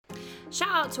Shout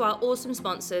out to our awesome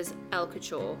sponsors, Elle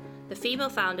Couture, the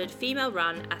female-founded,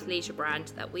 female-run athleisure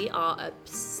brand that we are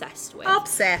obsessed with.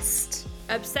 Obsessed.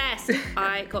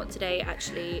 I got today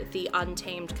actually the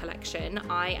Untamed collection.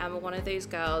 I am one of those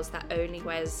girls that only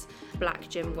wears black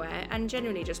gym wear and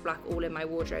generally just black all in my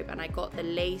wardrobe, and I got the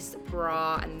lace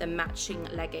bra and the matching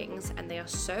leggings, and they are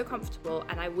so comfortable.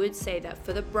 And I would say that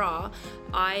for the bra,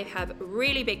 I have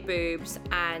really big boobs,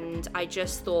 and I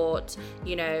just thought,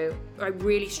 you know, I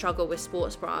really struggle with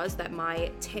sports bras that my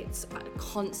tits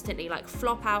constantly like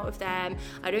flop out of them.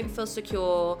 I don't feel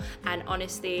secure, and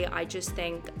honestly I just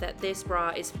think that this bra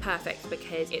is perfect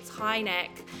because it's high neck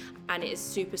and it is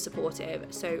super supportive,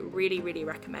 so really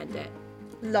recommend it.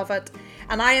 Love it.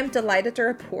 And I am delighted to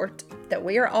report that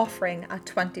we are offering a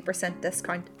 20%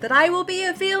 discount that I will be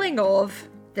availing of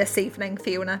this evening,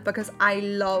 Fiona, because I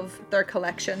love their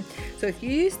collection. So if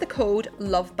you use the code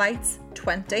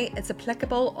LOVEBITES20, it's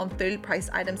applicable on full price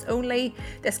items only.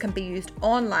 This can be used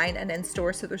online and in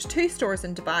stores. So there's 2 stores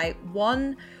in Dubai,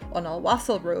 one on Al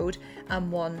Wasl Road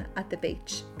and one at the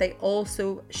beach. They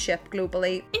also ship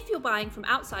globally. If you're buying from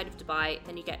outside of Dubai,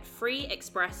 then you get free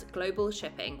express global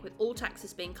shipping with all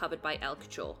taxes being covered by Elle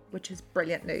Couture, which is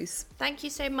brilliant news. Thank you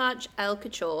so much, Elle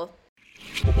Couture.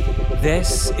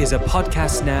 This is a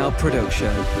Podcast Now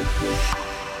production.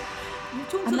 You've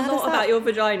talked a lot about your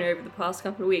vagina over the past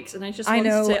couple of weeks, and I just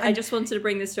wanted to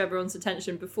bring this to everyone's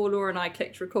attention. Before Laura and I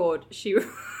clicked record, I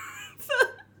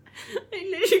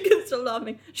literally couldn't stop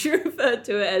laughing. She referred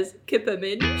to it as kipper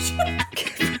minge.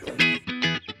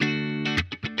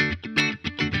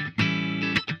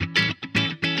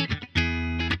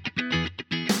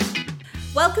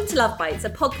 Welcome to Love Bites, a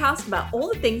podcast about all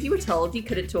the things you were told you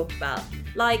couldn't talk about.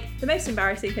 Like, the most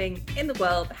embarrassing thing in the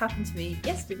world happened to me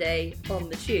yesterday on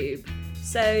the tube.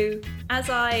 So, as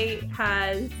I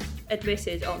have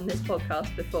admitted on this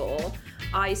podcast before,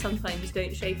 I sometimes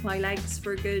don't shave my legs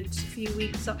for a good few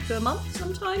weeks, up to a month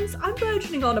sometimes. I'm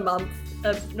verging on a month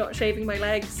of not shaving my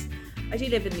legs. I do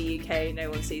live in the UK, no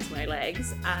one sees my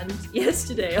legs. And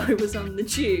yesterday I was on the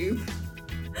tube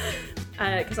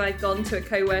because I'd gone to a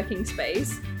co-working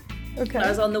space. Okay. I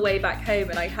was on the way back home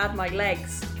and I had my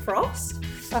legs crossed.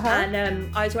 Uh-huh.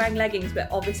 And I was wearing leggings, but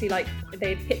obviously like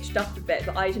they'd hitched up a bit,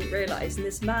 but I didn't realise. And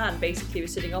this man basically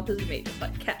was sitting opposite me, just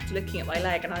like kept looking at my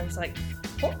leg, and I was like,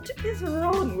 what is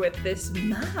wrong with this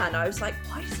man? I was like,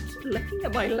 why does he keep looking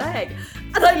at my leg?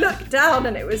 And I looked down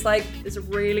and it was like this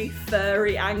really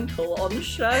furry ankle on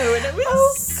show, and it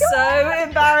was so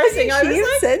embarrassing. Have you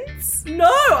shaved since? No,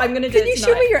 I'm going to do it tonight. Can you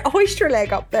show me your oyster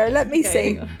leg up there? Let me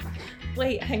see.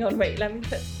 Hang on, let me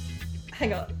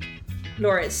hang on.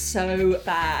 Laura, it's so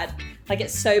bad. Like,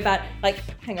 it's so bad. Like,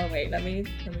 hang on, let me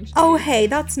oh, hey,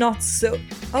 that's not so...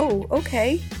 Oh,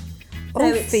 okay.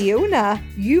 Oh, Fiona,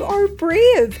 you are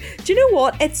brave. Do you know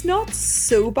what? It's not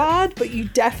so bad, but you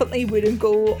definitely wouldn't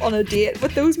go on a date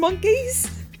with those monkeys.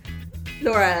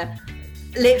 Wura,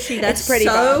 literally, that's pretty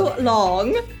bad.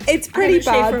 Long. It's pretty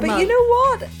bad, but you know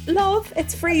what? Love,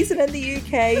 it's freezing in the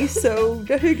UK, so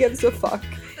who gives a fuck?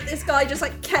 This guy just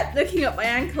like kept looking at my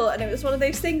ankle, and it was one of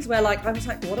those things where like I was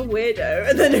like, what a weirdo,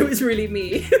 and then it was really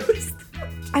me.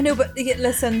 I know, but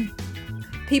listen,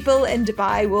 people in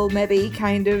Dubai will maybe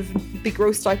kind of be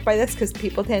grossed out by this because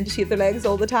people tend to shave their legs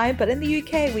all the time, but in the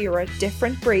UK we are a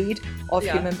different breed of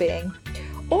human being.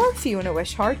 Or Fiona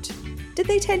Wishart, did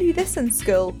they tell you this in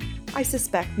school? I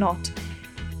suspect not.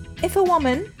 If a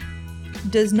woman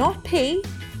does not pee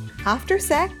after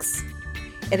sex,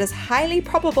 it is highly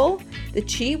probable that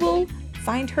she will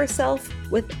find herself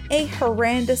with a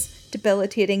horrendous,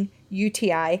 debilitating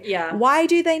UTI. Yeah. Why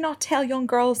do they not tell young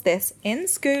girls this in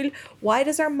school? Why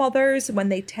does our mothers, when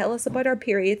they tell us about our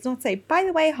periods, not say, by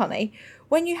the way, honey,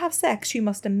 when you have sex, you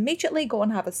must immediately go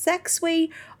and have a sex wee,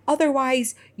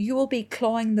 otherwise you will be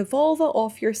clawing the vulva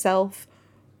off yourself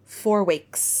for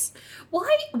weeks.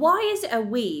 Why is it a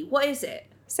wee? What is it?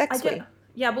 Sex wee.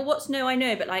 Yeah, but I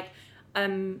know, but like,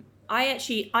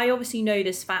 I obviously know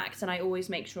this fact and I always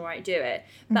make sure I do it,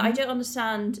 but I don't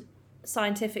understand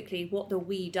scientifically what the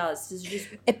wee does.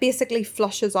 It basically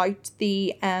flushes out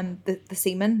the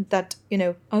semen that, you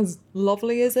know, as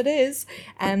lovely as it is,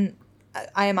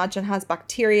 I imagine has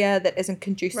bacteria that isn't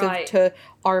conducive to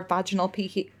our vaginal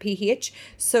pH.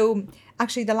 So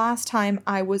actually the last time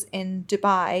I was in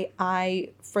Dubai,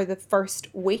 I, for the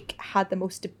first week, had the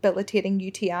most debilitating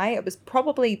UTI. It was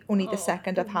probably only the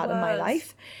second I've had in my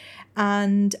life.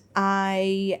 And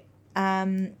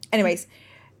anyways,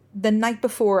 the night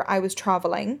before I was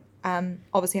traveling,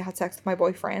 obviously I had sex with my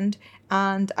boyfriend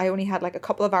and I only had like a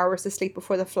couple of hours to sleep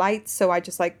before the flight. So I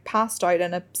just like passed out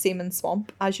in a semen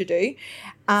swamp, as you do.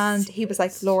 And he was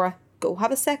like, Laura, go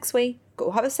have a sex wee,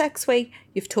 go have a sex way.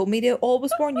 You've told me to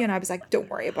always warn you. And I was like, don't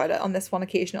worry about it. On this one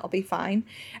occasion, it'll be fine.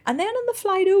 And then on the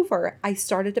flight over, I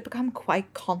started to become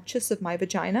quite conscious of my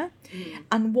vagina.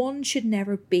 And one should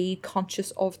never be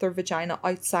conscious of their vagina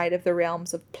outside of the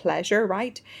realms of pleasure,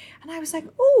 right? And I was like,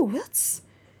 oh, that's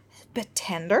a bit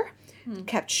tender.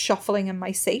 Kept shuffling in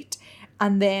my seat.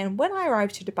 And then when I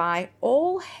arrived to Dubai,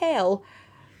 all hell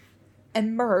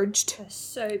emerged.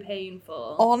 So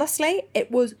painful. Honestly,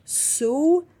 it was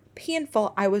so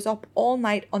painful. I was up all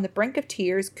night on the brink of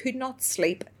tears, could not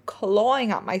sleep,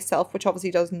 clawing at myself, which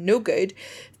obviously does no good,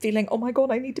 feeling, oh my God,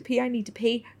 I need to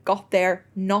pee. Got there,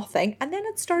 nothing. And then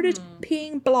it started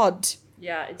peeing blood.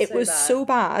 Yeah, it was so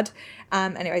bad.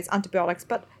 Anyways, antibiotics.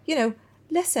 But, you know,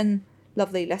 listen,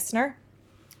 lovely listener,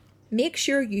 make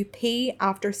sure you pee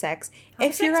after sex.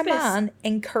 If you're a man,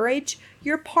 encourage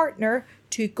your partner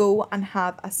to go and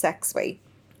have a sex way.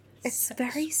 It's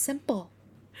very simple.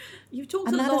 You've talked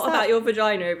a lot about your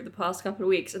vagina over the past couple of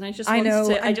weeks, and I just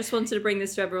wanted to bring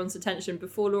this to everyone's attention.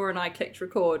 Before Laura and I clicked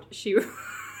record, I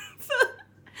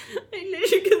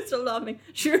literally couldn't stop laughing.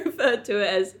 She referred to it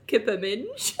as kipper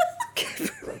minge.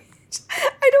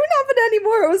 I don't have it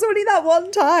anymore. It was only that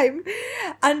one time.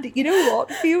 And you know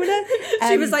what, Fiona?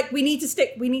 She was like, we need to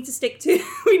stick to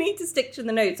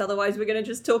the notes, otherwise we're going to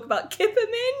just talk about kipper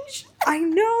minge. I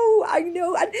know. And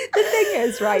the thing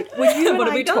is, right, when you and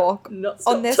I talk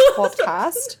on this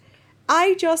podcast,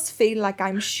 I just feel like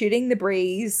I'm shooting the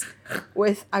breeze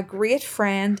with a great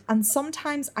friend, and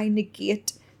sometimes I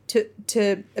negate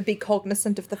to be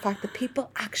cognizant of the fact that people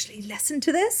actually listen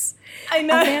to this. I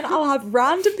know. And then I'll have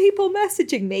random people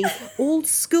messaging me, old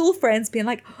school friends being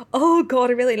like, oh God,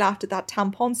 I really laughed at that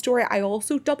tampon story. I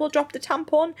also double dropped a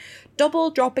tampon.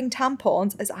 Double dropping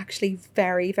tampons is actually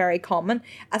very, very common,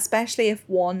 especially if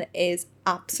one is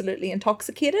absolutely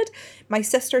intoxicated. My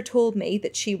sister told me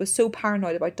that she was so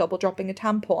paranoid about double dropping a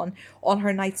tampon on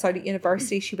her nights out at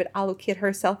university, she would allocate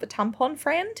herself a tampon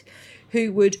friend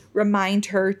who would remind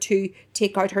her to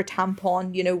take out her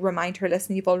tampon, you know, remind her,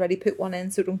 listen, you've already put one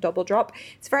in, so don't double drop.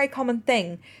 It's a very common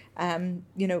thing. You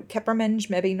know, kipper minge,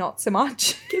 maybe not so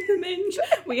much. Kipper minge.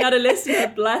 We had a listener,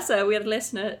 bless her,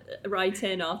 write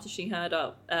in after she heard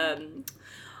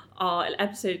our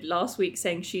episode last week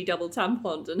saying she double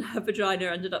tamponed and her vagina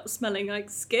ended up smelling like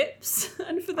Skips.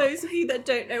 And for those of you that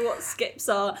don't know what Skips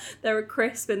are, they're a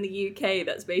crisp in the UK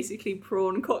that's basically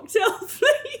prawn cocktail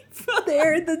flavour.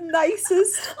 They're the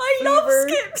nicest. I love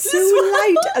Skips. So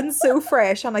light and so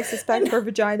fresh, and I suspect her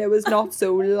vagina was not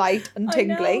so light and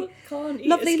tingly.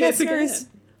 Lovely listeners. Again.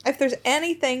 If there's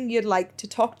anything you'd like to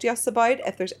talk to us about,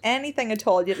 if there's anything at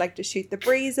all you'd like to shoot the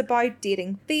breeze about,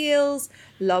 dating fails,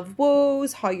 love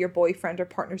woes, how your boyfriend or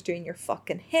partner's doing your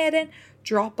fucking head in,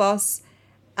 drop us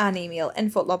an email,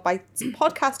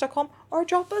 info@lovebitespodcast.com, or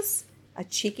drop us a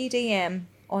cheeky DM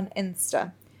on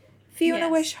Insta. Fiona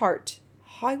Wishart,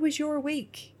 how was your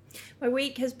week? My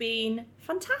week has been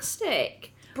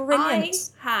fantastic.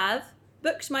 Brilliant. I have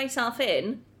booked myself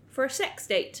in for a sex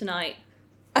date tonight.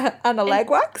 And a leg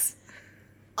wax?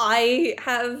 I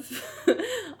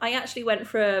actually went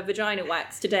for a vagina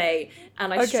wax today,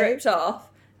 and I stripped off,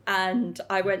 and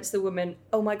I went to the woman,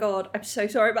 oh my God, I'm so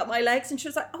sorry about my legs. And she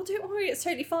was like, oh, don't worry, it's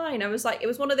totally fine. I was like, it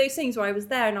was one of those things where I was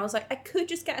there and I was like, I could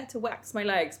just get her to wax my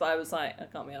legs, but I was like, I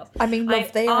can't be asked. I mean,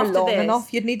 love, they are long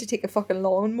enough. You'd need to take a fucking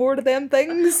lawnmower to them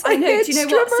things. I know. Do you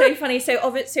know what's so funny? So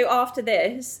after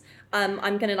this, I'm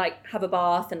going to like have a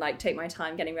bath and like take my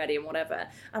time getting ready and whatever.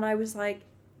 And I was like,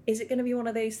 is it going to be one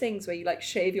of those things where you like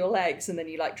shave your legs and then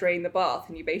you like drain the bath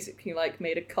and you basically like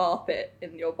made a carpet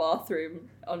in your bathroom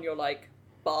on your like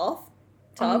bath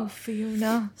tub? Oh,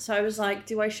 Fiona. So I was like,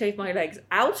 do I shave my legs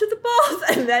out of the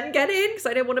bath and then get in? Because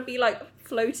I don't want to be like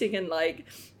floating in like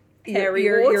hairy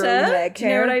water. Your leg do you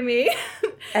know what I mean?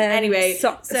 Anyway.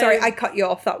 Sorry, I cut you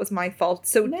off. That was my fault.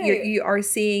 So no. You are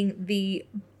seeing the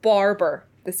barber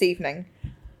this evening.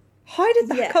 How did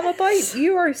that come about?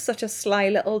 You are such a sly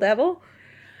little devil.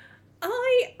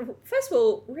 I, first of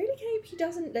all, really hope he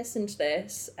doesn't listen to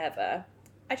this ever.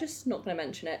 I'm just not going to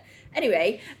mention it.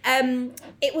 Anyway,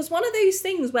 it was one of those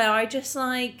things where I just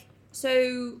like,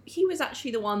 so he was actually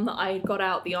the one that I got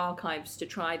out the archives to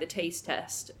try the taste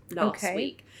test last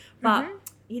week. But,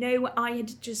 you know, I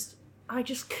just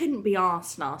couldn't be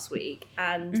asked last week.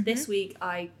 And this week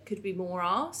I could be more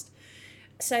asked.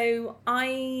 So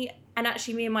and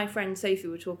actually me and my friend Sophie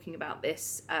were talking about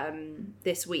this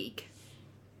this week.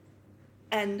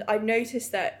 And I've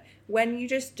noticed that when you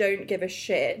just don't give a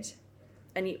shit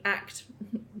and you act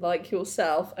like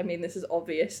yourself, I mean, this is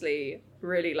obviously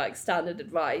really like standard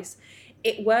advice,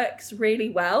 it works really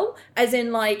well. As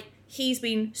in like, he's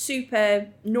been super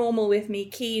normal with me,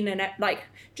 keen and like,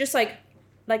 just like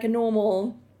like a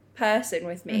normal person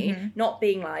with me, not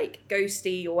being like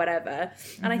ghosty or whatever.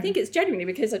 And I think it's genuinely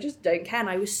because I just don't care. And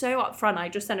I was so upfront. I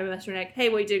just sent him a message like, hey,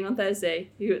 what are you doing on Thursday?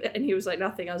 And he was like,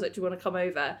 nothing. I was like, do you want to come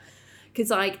over? Because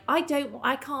like I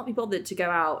can't be bothered to go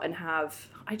out and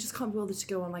I just can't be bothered to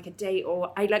go on like a date,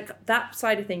 or I like that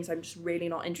side of things. I'm just really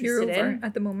not interested in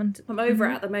at the moment. I'm over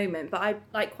it at the moment, but I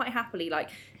like quite happily like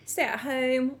stay at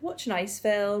home, watch a nice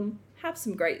film, have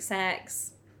some great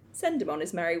sex, send him on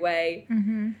his merry way.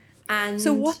 And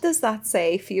so what does that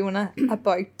say, Fiona,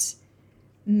 about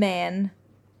men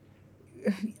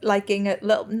liking a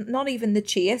little, not even the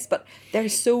chase, but they're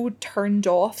so turned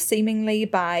off seemingly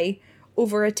by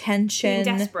over attention,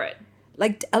 being desperate,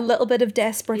 like a little bit of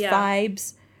desperate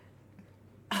vibes.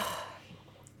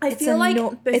 I feel like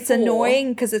it's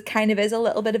annoying because it kind of is a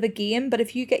little bit of a game, but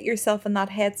if you get yourself in that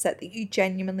headset that you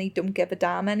genuinely don't give a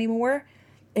damn anymore,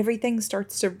 everything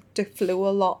starts to flow a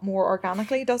lot more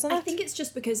organically, doesn't it? I think it's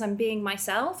just because I'm being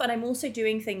myself, and I'm also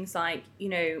doing things like, you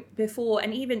know, before,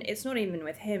 and even, it's not even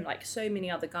with him, like so many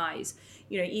other guys,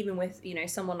 you know, even with, you know,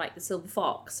 someone like the Silver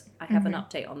Fox, I have an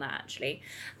update on that actually.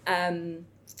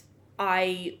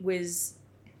 I was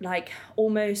like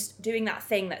almost doing that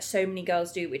thing that so many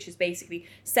girls do, which is basically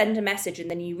send a message and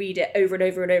then you read it over and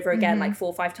over and over again, like 4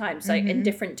 or 5 times, like in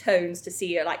different tones to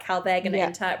see like how they're going to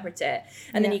interpret it.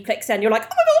 And then you click send, you're like,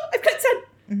 oh my God, I've clicked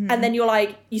send. And then you're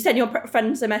like, you send your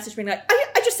friends a message being like,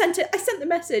 I just sent it. I sent the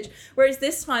message. Whereas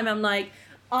this time I'm like,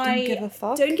 I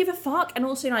don't give a fuck. And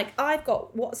also like, I've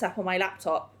got WhatsApp on my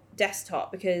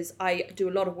desktop because I do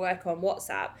a lot of work on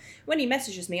WhatsApp. When he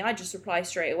messages me, I just reply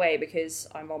straight away because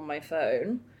I'm on my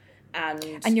phone.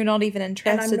 And you're not even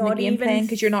interested in the game playing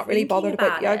because you're not really bothered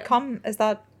about the outcome. Is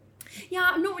that? Yeah,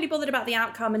 I'm not really bothered about the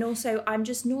outcome, and also I'm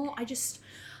just not.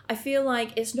 I feel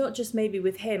like it's not just maybe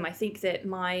with him. I think that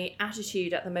my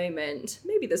attitude at the moment,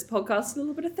 maybe this podcast is a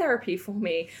little bit of therapy for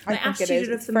me. My attitude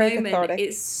at the moment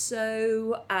is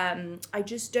so. I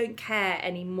just don't care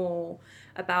anymore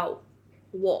about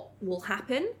what will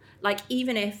happen. Like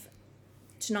even if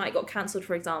tonight got cancelled,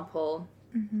 for example.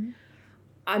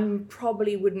 I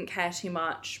probably wouldn't care too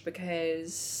much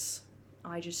because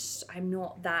I'm just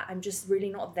really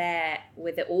not there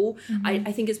with it all.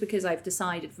 I think it's because I've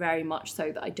decided very much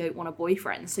so that I don't want a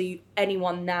boyfriend. So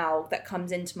anyone now that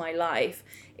comes into my life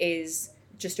is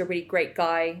just a really great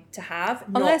guy to have.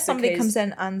 Unless somebody comes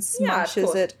in and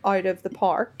smashes it out of the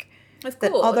park. Of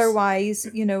course. That otherwise,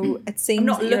 you know, it seems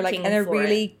that you're like in a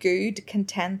really good,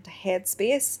 content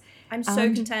headspace. I'm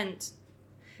so content.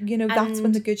 You know, that's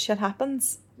when the good shit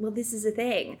happens. Well, this is a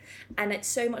thing. And it's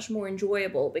so much more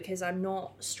enjoyable because I'm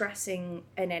not stressing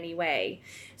in any way.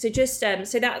 So just,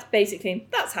 so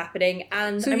that's happening.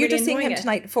 And so I'm you're really just seeing him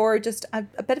tonight for just a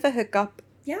bit of a hookup.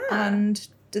 Yeah. And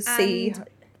to see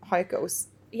how it goes.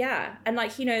 Yeah. And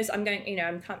like, he knows I'm going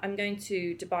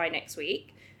to Dubai next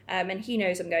week. And he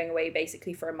knows I'm going away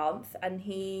basically for a month. And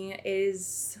he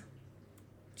is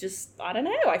just, I don't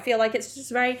know, I feel like it's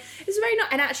very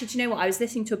not. And actually, do you know what, I was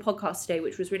listening to a podcast today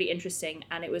which was really interesting,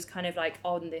 and it was kind of like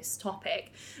on this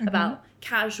topic about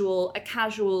a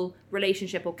casual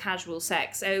relationship or casual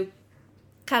sex. So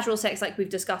casual sex, like we've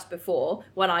discussed before,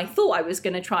 when I thought I was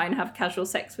going to try and have casual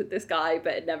sex with this guy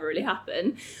but it never really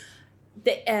happened.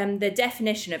 The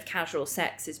definition of casual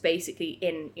sex is basically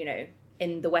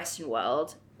in the Western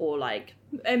world, or like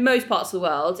in most parts of the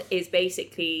world, is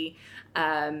basically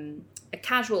a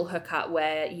casual hookup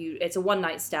where it's a one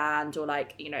night stand, or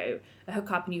like, you know, a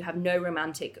hookup and you have no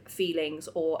romantic feelings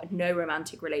or no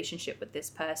romantic relationship with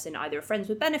this person, either friends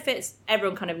with benefits.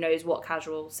 Everyone kind of knows what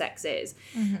casual sex is.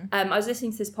 I was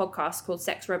listening to this podcast called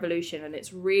Sex Revolution, and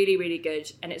it's really, really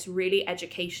good, and it's really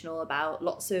educational about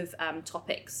lots of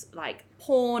topics like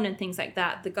porn and things like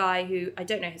that. The guy who, I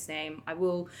don't know his name, I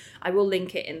will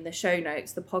link it in the show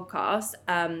notes, the podcast.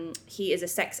 He is a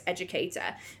sex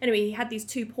educator. Anyway, he had these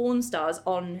 2 porn stars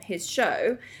on his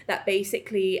show that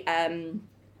basically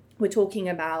we're talking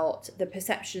about the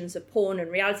perceptions of porn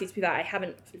and reality. To be fair, I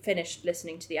haven't finished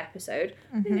listening to the episode.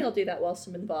 Maybe I'll do that whilst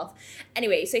I'm in the bath.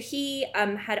 Anyway, so he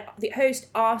had the host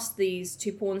asked these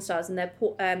 2 porn stars, and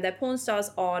they're porn stars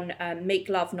on Make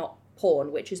Love Not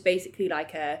Porn, which is basically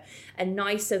like a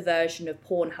nicer version of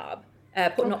Pornhub.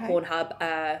 Not Pornhub.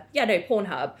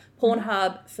 Pornhub.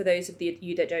 Pornhub, for those of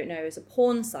you that don't know, is a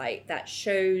porn site that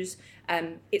shows.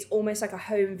 It's almost like a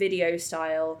home video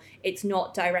style. It's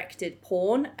not directed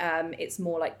porn. It's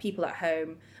more like people at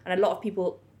home, and a lot of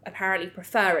people apparently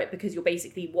prefer it because you're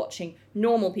basically watching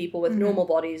normal people with normal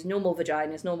bodies, normal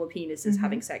vaginas, normal penises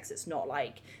having sex. It's not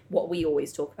like what we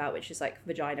always talk about, which is like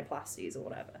vaginoplasties or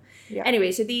whatever. Yeah.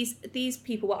 Anyway, so these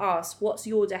people were asked, what's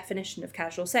your definition of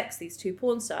casual sex, these two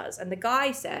porn stars? And the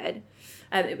guy said,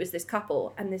 it was this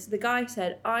couple, and the guy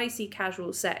said, I see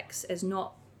casual sex as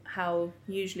not how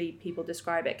usually people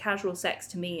describe it. Casual sex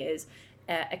to me is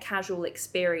a casual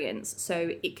experience.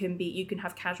 So it can be, you can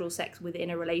have casual sex within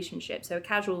a relationship. So a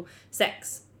casual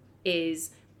sex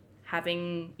is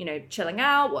having, you know, chilling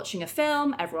out, watching a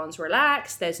film, everyone's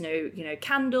relaxed, there's no, you know,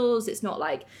 candles, it's not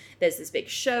like there's this big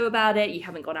show about it, you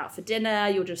haven't gone out for dinner,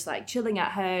 you're just like chilling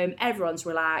at home, everyone's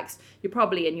relaxed, you're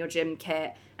probably in your gym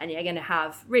kit, and you're going to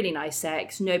have really nice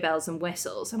sex, no bells and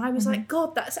whistles. And I was like,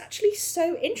 God, that's actually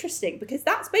so interesting, because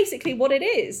that's basically what it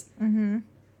is.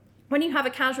 When you have a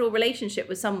casual relationship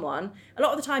with someone, a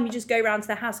lot of the time you just go around to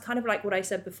their house, kind of like what I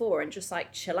said before, and just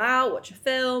like chill out, watch a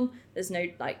film. There's no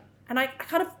like, and I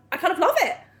kind of love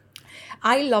it.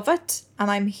 I love it, and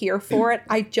I'm here for it.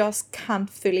 I just can't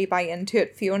fully buy into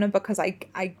it, Fiona, because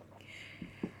I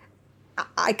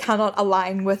cannot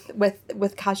align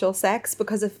with casual sex,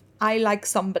 because if I like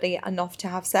somebody enough to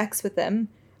have sex with them,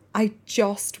 I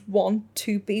just want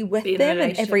to be with them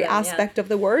in every aspect of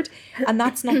the word. And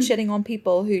that's not shitting on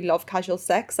people who love casual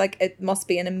sex. Like, it must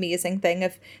be an amazing thing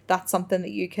if that's something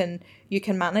that you can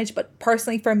manage. But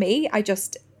personally, for me, I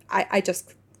just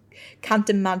can't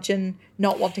imagine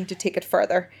not wanting to take it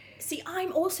further. See,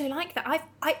 I'm also like that.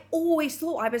 I always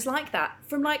thought I was like that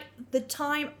from like the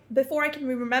time before I can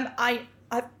remember.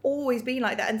 I've always been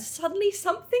like that, and suddenly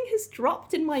something has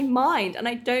dropped in my mind, and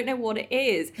I don't know what it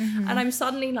is. And I'm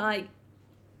suddenly like,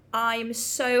 I'm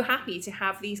so happy to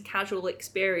have these casual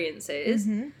experiences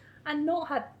and not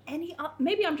have any.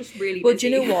 Maybe I'm just really busy. Well, do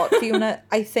you know what, Fiona?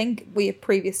 I think we have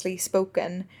previously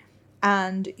spoken,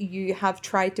 and you have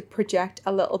tried to project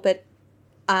a little bit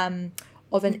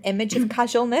of an image of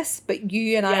casualness, but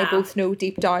you and I both know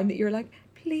deep down that you're like,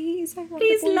 please, I want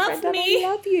please a love boyfriend me. and I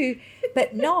love you.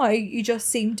 But now you just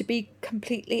seem to be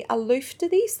completely aloof to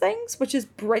these things, which is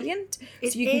brilliant.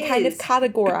 So you can kind of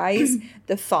categorize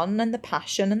the fun and the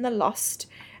passion and the lust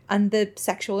and the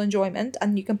sexual enjoyment,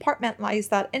 and you compartmentalize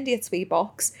that into its wee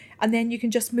box, and then you can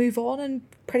just move on and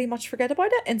pretty much forget about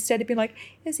it, instead of being like,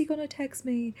 is he gonna text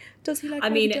me? Does he like? I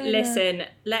mean, vagina? Listen,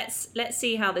 let's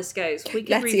see how this goes. We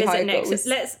can Let's see how revisit it next.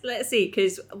 goes. Let's see,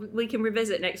 because we can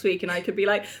revisit next week, and I could be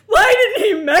like, why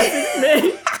didn't he message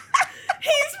me?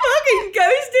 He's fucking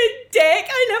ghosted dick.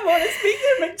 I never want to speak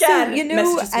to him again. So, you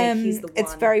know, Messages me, he's the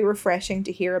it's one. very refreshing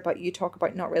to hear about you talk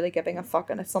about not really giving a fuck,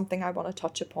 and it's something I want to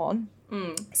touch upon.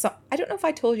 So I don't know if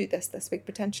I told you this week,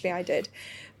 potentially I did,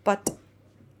 but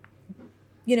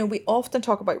you know, we often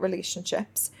talk about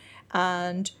relationships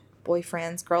and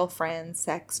boyfriends, girlfriends,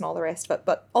 sex and all the rest of it,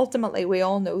 but ultimately we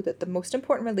all know that the most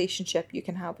important relationship you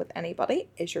can have with anybody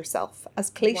is yourself. As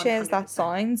cliche as that 100%.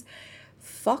 sounds,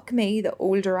 fuck me, the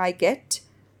older I get,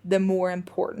 the more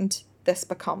important this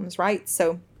becomes, right?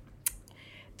 So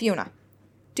Fiona,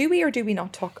 do we or do we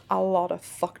not talk a lot of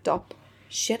fucked up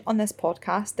shit on this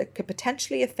podcast that could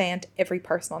potentially offend every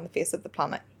person on the face of the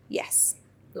planet? Yes.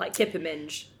 Like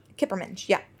Kipperminge. Kipperminge,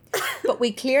 yeah. But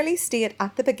we clearly state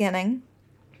at the beginning,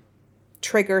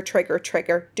 trigger, trigger,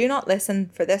 trigger. Do not listen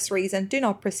for this reason. Do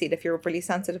not proceed if you're overly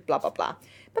sensitive, blah, blah, blah.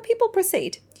 But people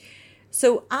proceed.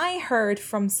 So I heard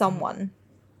from someone,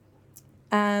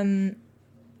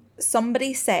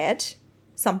 somebody said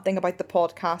something about the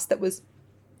podcast that was,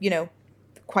 you know,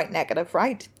 quite negative,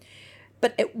 right?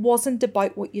 But it wasn't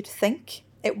about what you'd think.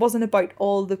 It wasn't about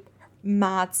all the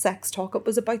mad sex talk. It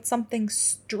was about something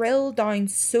drilled down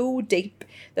so deep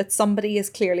that somebody is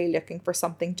clearly looking for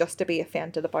something just to be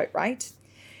offended about, right?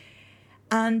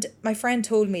 And my friend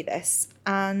told me this,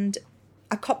 and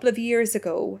a couple of years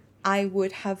ago, I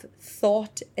would have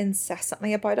thought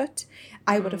incessantly about it.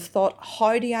 I would have thought,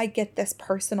 how do I get this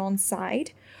person on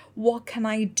side? What can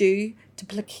I do to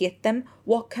placate them?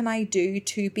 What can I do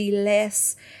to be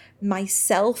less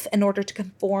myself in order to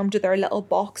conform to their little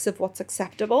box of what's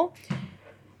acceptable?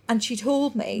 And she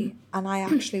told me, and I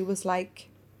actually was like,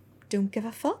 don't give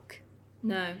a fuck.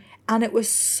 No. And it was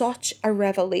such a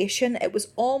revelation. It was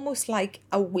almost like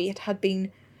a weight had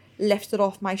been lifted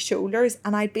off my shoulders,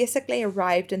 and I basically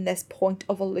arrived in this point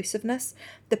of elusiveness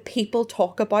that people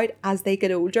talk about as they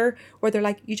get older, where they're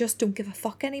like, you just don't give a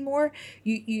fuck anymore.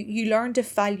 You learn to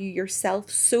value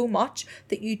yourself so much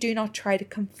that you do not try to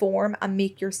conform and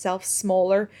make yourself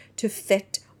smaller to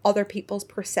fit other people's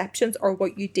perceptions or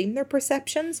what you deem their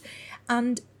perceptions.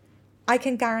 And I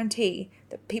can guarantee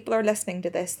that people are listening to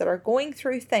this that are going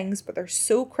through things, but they're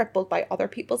so crippled by other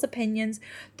people's opinions.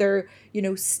 They're,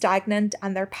 stagnant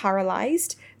and they're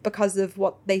paralyzed because of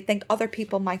what they think other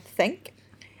people might think.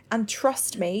 And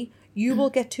trust me, you will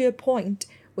get to a point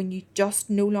when you just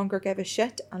no longer give a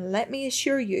shit. And let me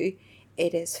assure you,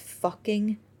 it is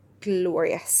fucking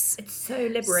glorious. It's so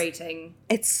liberating.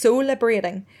 It's so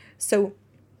liberating. So,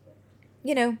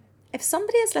 if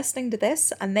somebody is listening to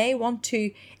this and they want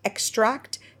to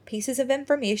extract pieces of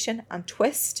information and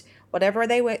twist whatever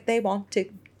they want to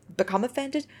become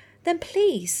offended, then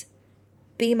please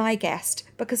be my guest,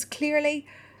 because clearly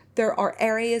there are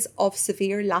areas of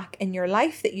severe lack in your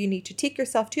life that you need to take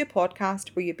yourself to a podcast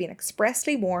where you've been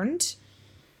expressly warned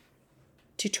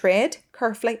to tread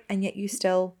carefully, and yet you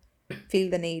still feel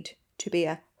the need to be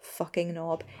a fucking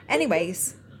knob.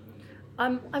 Anyways,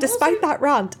 despite that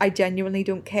rant, I genuinely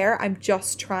don't care. I'm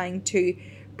just trying to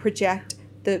project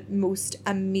the most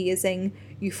amazing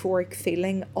euphoric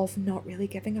feeling of not really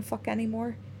giving a fuck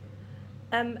anymore.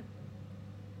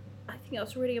 I think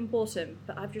that's really important,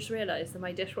 but I've just realised that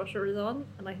my dishwasher is on,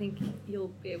 and I think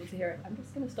you'll be able to hear it. I'm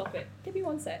just going to stop it. Give me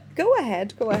 1 sec. Go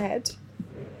ahead.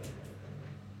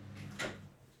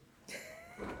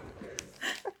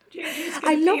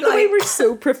 I love the way we're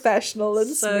so professional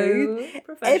and smooth.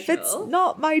 If it's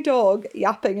not my dog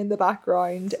yapping in the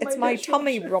background, it's my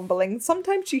tummy rumbling.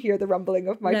 Sometimes you hear the rumbling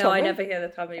of my tummy. No, I never hear the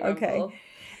tummy rumble.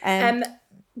 Okay.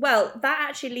 Well, that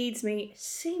actually leads me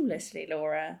seamlessly,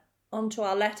 Laura, onto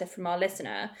our letter from our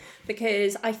listener,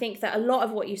 because I think that a lot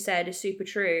of what you said is super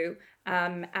true,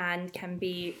 and can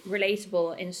be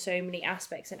relatable in so many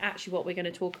aspects. And actually what we're going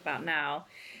to talk about now,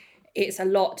 it's a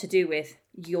lot to do with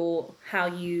how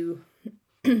you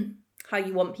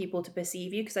want people to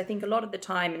perceive you, because I think a lot of the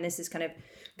time, and this is kind of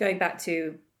going back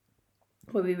to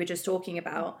what we were just talking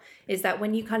about, is that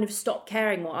when you kind of stop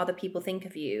caring what other people think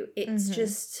of you, it's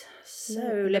just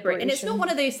so liberating. And it's not one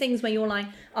of those things where you're like,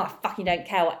 oh, I fucking don't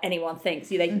care what anyone thinks,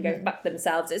 they can go fuck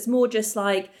themselves. It's more just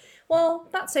like, well,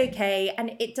 that's okay,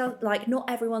 and it does, like, not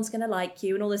everyone's gonna like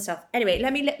you and all this stuff. Anyway,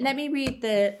 let me read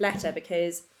the letter,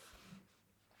 because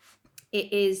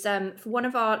it is for one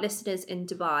of our listeners in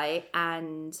Dubai,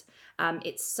 and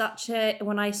it's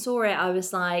when I saw it, I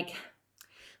was like,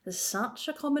 there's such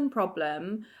a common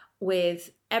problem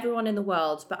with everyone in the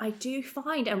world, but I do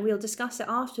find, and we'll discuss it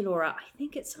after, Laura, I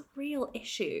think it's a real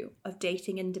issue of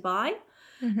dating in Dubai.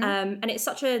 And it's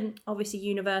such an obviously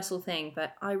universal thing,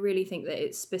 but I really think that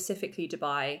it's specifically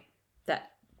Dubai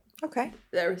that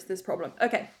there is this problem.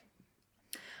 Okay.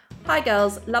 Hi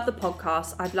girls, love the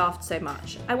podcast. I've laughed so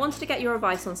much. I wanted to get your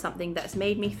advice on something that's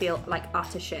made me feel like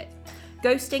utter shit.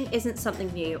 Ghosting isn't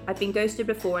something new. I've been ghosted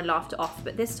before and laughed it off,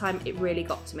 but this time it really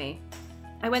got to me.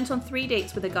 I went on 3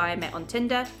 dates with a guy I met on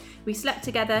Tinder. We slept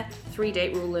together,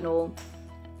 3-date rule and all.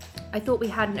 I thought we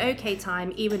had an okay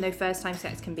time, even though first time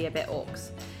sex can be a bit orcs.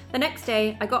 The next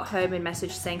day, I got home and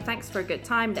messaged saying thanks for a good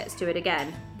time, let's do it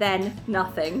again. Then,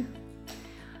 nothing.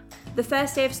 The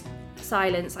first day of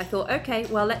silence, I thought, okay,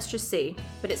 well, let's just see.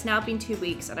 But it's now been 2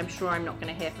 weeks and I'm sure I'm not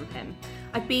going to hear from him.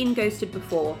 I've been ghosted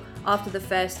before, after the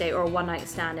first date or a one-night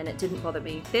stand, and it didn't bother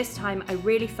me. This time, I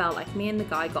really felt like me and the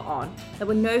guy got on. There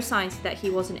were no signs that he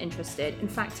wasn't interested. In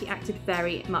fact, he acted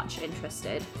very much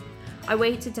interested. I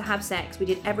waited to have sex, we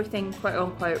did everything quote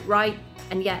unquote right,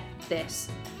 and yet this.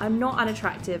 I'm not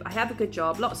unattractive, I have a good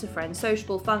job, lots of friends,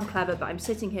 sociable, fun, clever, but I'm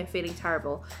sitting here feeling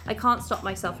terrible. I can't stop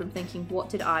myself from thinking, what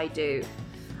did I do?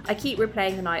 I keep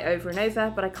replaying the night over and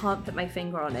over, but I can't put my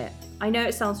finger on it. I know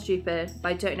it sounds stupid, but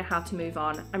I don't know how to move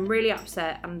on. I'm really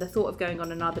upset, and the thought of going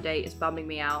on another date is bumming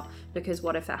me out, because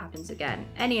what if it happens again?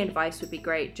 Any advice would be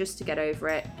great, just to get over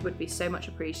it, would be so much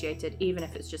appreciated, even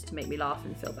if it's just to make me laugh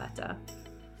and feel better.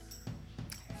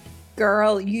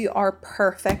 Girl, you are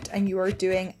perfect, and you are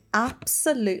doing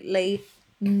absolutely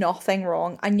nothing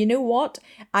wrong. And you know what?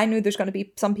 I know there's going to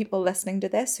be some people listening to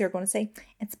this who are going to say,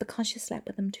 it's because you slept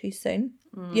with them too soon.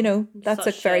 That's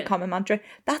a very common mantra.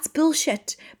 That's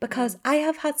bullshit, because I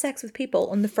have had sex with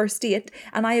people on the first date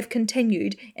and I have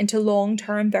continued into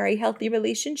long-term, very healthy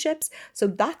relationships. So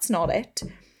that's not it.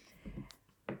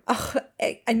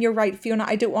 And you're right, Fiona,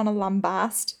 I don't want to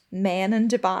lambast men in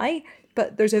Dubai,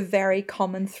 but there's a very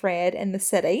common thread in the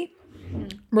city.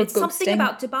 It's something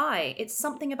about Dubai. It's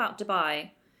something about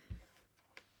Dubai,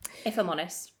 if I'm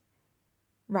honest.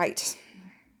 Right.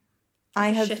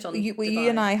 You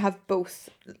and I have both.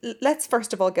 Let's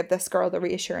first of all give this girl the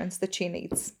reassurance that she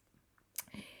needs.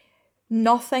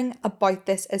 Nothing about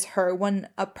this is her. When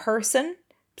a person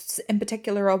in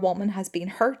particular a woman has been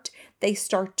hurt, they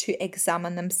start to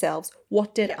examine themselves.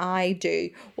 What did I do?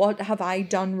 What have I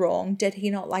done wrong? Did he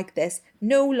not like this?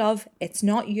 No, love, it's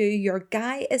not you. Your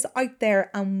guy is out there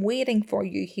and waiting for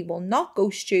you. He will not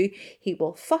ghost you. He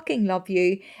will fucking love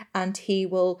you, and he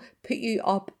will put you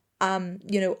up on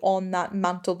that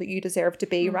mantle that you deserve to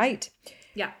be, right?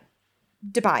 Yeah.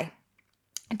 Dubai.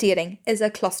 Dating is a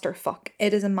clusterfuck.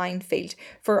 It is a minefield.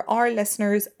 For our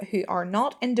listeners who are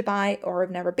not in Dubai or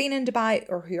have never been in Dubai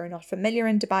or who are not familiar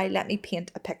in Dubai, let me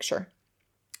paint a picture.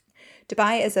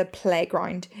 Dubai is a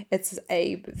playground. It's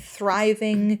a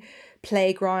thriving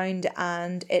playground,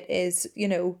 and it is,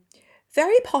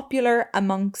 very popular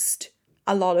amongst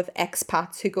a lot of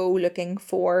expats who go looking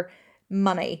for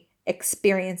money,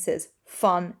 experiences,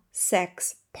 fun,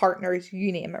 sex, partners,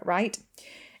 you name it, right?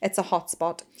 It's a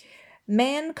hotspot.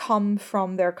 Men come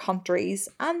from their countries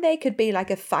and they could be like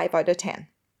a 5 out of 10.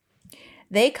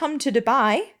 They come to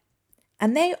Dubai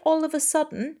and they all of a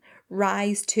sudden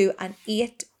rise to an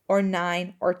 8 or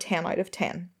 9 or 10 out of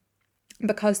 10.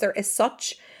 Because there is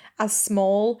such a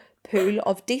small pool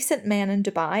of decent men in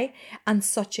Dubai and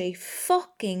such a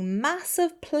fucking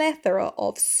massive plethora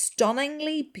of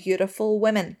stunningly beautiful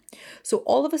women. So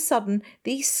all of a sudden,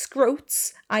 these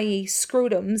scrotes, i.e.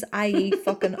 scrotums, i.e.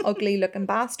 fucking ugly looking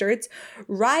bastards,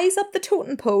 rise up the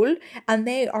totem pole and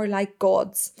they are like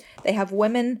gods. They have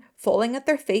women falling at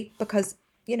their feet because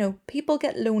people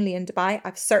get lonely in Dubai.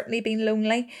 I've certainly been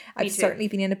lonely. I've certainly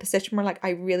been in a position where I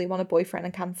really want a boyfriend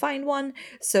and can't find one.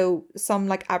 So some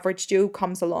average Joe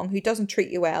comes along who doesn't treat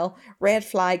you well, red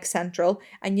flag central.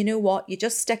 And you know what? You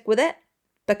just stick with it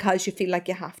because you feel like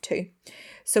you have to.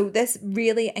 So this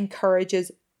really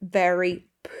encourages very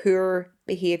poor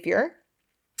behavior.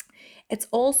 It's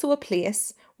also a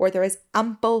place where there is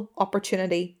ample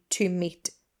opportunity to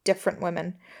meet different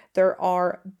women. There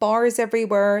are bars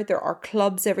everywhere, there are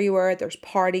clubs everywhere, there's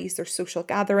parties, there's social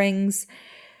gatherings.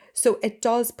 So it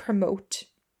does promote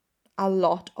a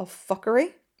lot of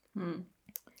fuckery.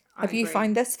 Have you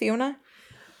found this, Fiona?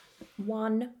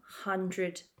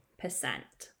 100%.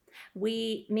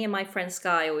 Me and my friend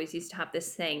Sky always used to have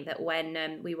this thing that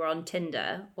when we were on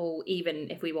Tinder, or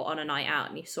even if we were on a night out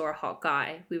and you saw a hot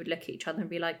guy, we would look at each other and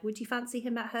be like, would you fancy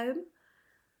him at home?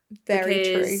 Very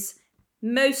true.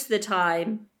 Most of the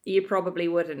time, you probably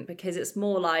wouldn't, because it's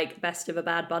more like best of a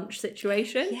bad bunch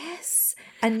situation. Yes.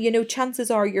 And,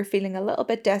 chances are you're feeling a little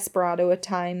bit desperado at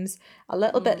times, a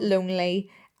little bit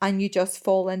lonely, and you just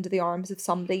fall into the arms of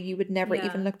somebody you would never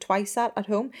even look twice at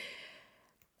home.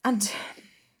 And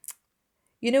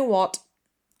you know what?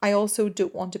 I also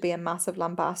don't want to be a massive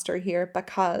lambaster here,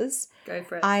 because go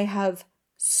for it. I have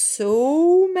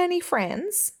so many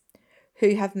friends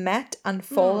who have met and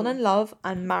fallen in love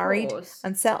and married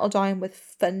and settled down with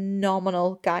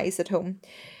phenomenal guys at home.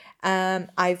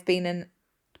 I've been in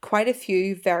quite a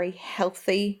few very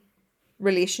healthy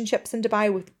relationships in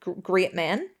Dubai with great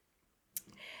men.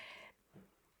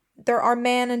 There are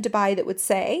men in Dubai that would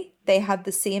say they have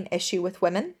the same issue with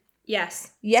women.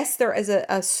 Yes. Yes, there is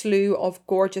a slew of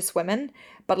gorgeous women,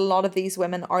 but a lot of these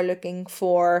women are looking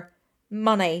for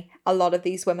money. A lot of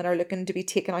these women are looking to be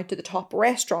taken out to the top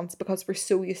restaurants because we're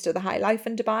so used to the high life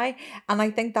in Dubai. And I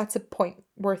think that's a point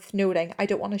worth noting. I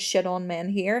don't want to shit on men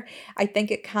here. I think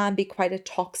it can be quite a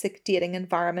toxic dating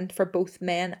environment for both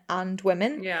men and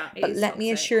women. Yeah. But let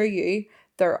me assure you,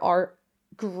 there are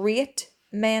great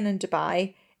men in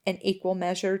Dubai in equal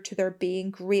measure to there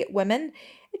being great women.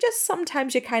 It just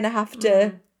sometimes you kind of have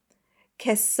to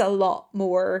kiss a lot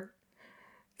more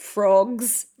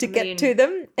frogs to get to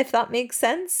them, if that makes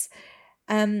sense.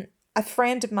 A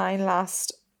friend of mine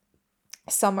last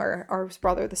summer, or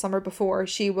rather the summer before,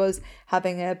 she was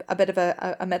having a bit of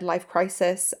a midlife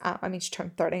crisis. She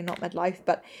turned 30, not midlife,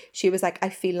 but she was like, I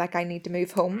feel like I need to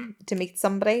move home to meet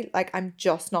somebody. I'm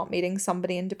just not meeting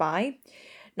somebody in Dubai.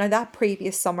 Now, that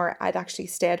previous summer, I'd actually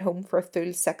stayed home for a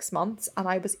full 6 months, and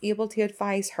I was able to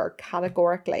advise her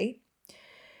categorically,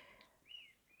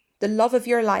 the love of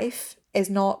your life is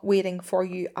not waiting for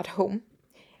you at home.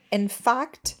 In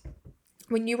fact,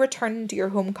 when you return to your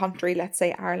home country, let's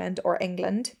say Ireland or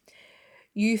England,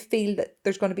 you feel that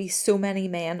there's going to be so many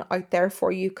men out there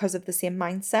for you because of the same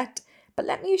mindset. But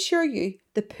let me assure you,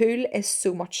 the pool is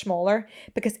so much smaller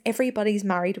because everybody's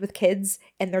married with kids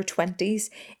in their 20s.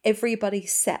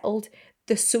 Everybody's settled.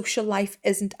 The social life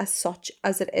isn't as such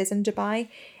as it is in Dubai.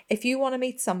 If you want to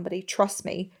meet somebody, trust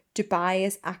me, Dubai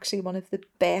is actually one of the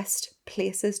best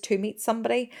places to meet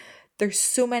somebody. There's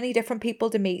so many different people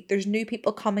to meet. There's new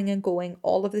people coming and going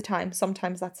all of the time.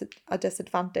 Sometimes that's a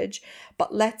disadvantage.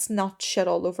 But let's not shit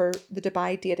all over the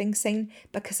Dubai dating scene,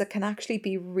 because it can actually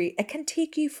be it can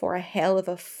take you for a hell of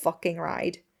a fucking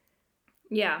ride.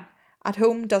 Yeah. At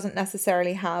home doesn't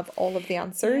necessarily have all of the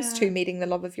answers to meeting the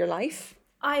love of your life.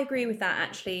 I agree with that,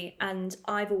 actually. And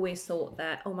I've always thought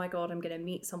that, oh my God, I'm going to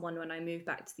meet someone when I move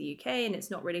back to the UK. And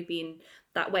it's not really been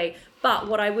that way. But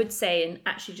what I would say, and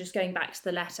actually just going back to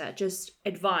the letter, just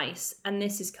advice. And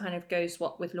this is kind of goes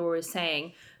what with Laura's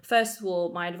saying. First of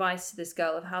all, my advice to this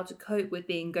girl of how to cope with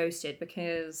being ghosted,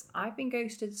 because I've been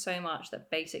ghosted so much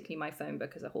that basically my phone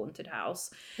book is a haunted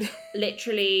house.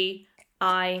 Literally,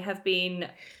 I have been,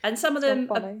 and some of them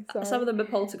are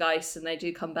poltergeists, and they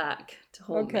do come back to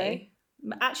haunt me.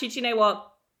 Actually, do you know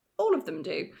what? All of them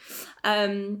do. I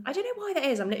don't know why that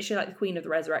is. I'm literally like the queen of the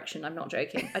resurrection. I'm not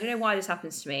joking. I don't know why this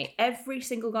happens to me. Every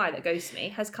single guy that goes to me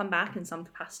has come back in some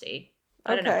capacity.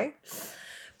 I don't know.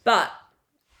 But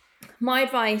my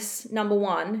advice, number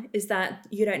one, is that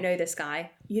you don't know this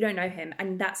guy. You don't know him.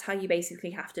 And that's how you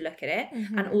basically have to look at it.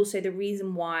 Mm-hmm. And also the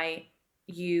reason why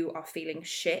you are feeling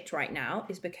shit right now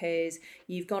is because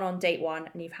you've gone on date one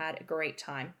and you've had a great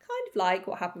time. Kind of like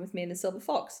what happened with me and the Silver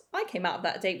Fox. I came out of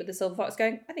that date with the Silver Fox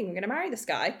going, I think I'm going to marry this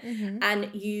guy. Mm-hmm.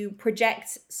 And you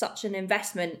project such an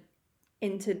investment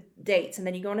into dates, and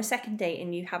then you go on a second date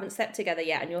and you haven't slept together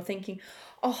yet, and you're thinking,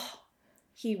 oh,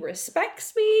 he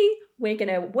respects me, we're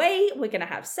going to wait, we're going to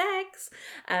have sex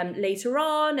later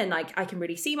on, and like I can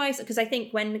really see myself. Because I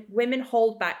think when women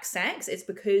hold back sex, it's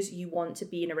because you want to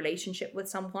be in a relationship with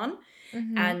someone.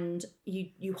 Mm-hmm. And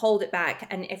you hold it back,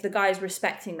 and if the guy is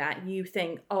respecting that, you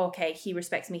think, oh, okay, he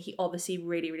respects me, he obviously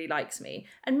really, really likes me.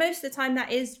 And most of the time that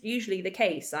is usually the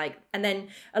case. Like, and then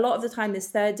a lot of the time this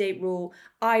third date rule,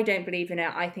 I don't believe in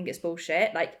it. I think it's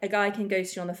bullshit. Like, a guy can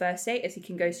ghost you on the first date as he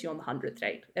can ghost you on the 100th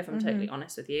date, if I'm totally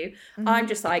honest with you. Mm-hmm. I'm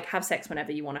just like, have sex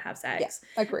whenever you want to have sex.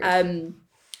 Yeah, agreed.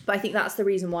 But I think that's the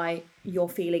reason why you're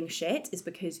feeling shit, is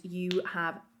because you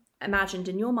have imagined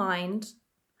in your mind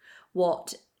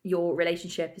what your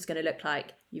relationship is going to look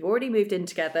like. You've already moved in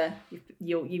together.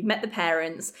 You've met the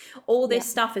parents. All this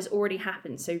stuff has already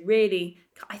happened. So really,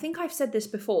 I think I've said this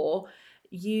before,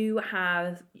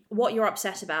 what you're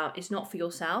upset about is not for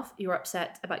yourself. You're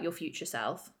upset about your future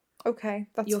self. Okay.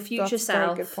 Your future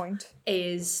self, a very good point.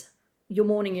 Is you're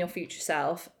mourning your future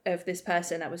self of this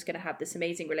person that was going to have this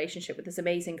amazing relationship with this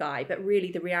amazing guy. But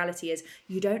really the reality is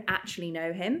you don't actually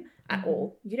know him at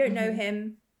all. You don't know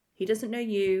him. He doesn't know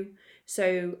you.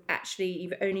 So actually,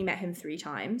 you've only met him 3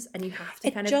 times, and you have to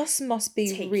it just must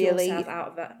be take really yourself out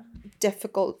of that.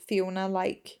 Difficult, Fiona,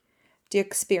 like to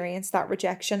experience that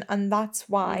rejection, and that's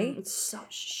why it's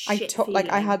such shit feeling. Like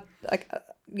I had like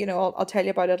I'll tell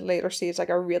you about it at a later stage, like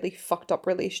a really fucked up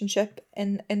relationship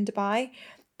in Dubai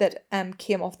that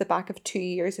came off the back of 2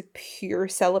 years of pure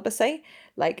celibacy,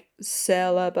 and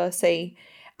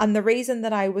the reason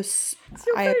that I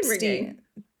abstained.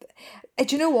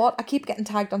 Do you know what? I keep getting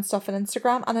tagged on stuff on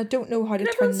Instagram, and I don't know how to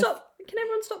turn Can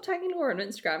everyone stop tagging Laura on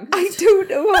Instagram? I don't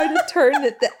know how to turn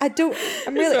it.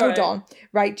 I'm really... Hold on.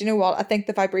 Right, do you know what? I think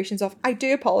the vibration's off. I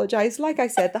do apologise. Like I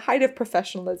said, the height of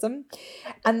professionalism.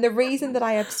 And the reason that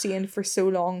I abstained for so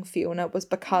long, Fiona, was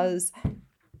because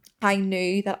I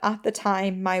knew that at the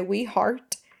time, my wee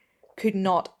heart could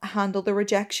not handle the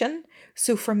rejection.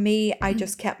 So for me, I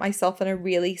just kept myself in a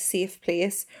really safe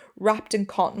place, wrapped in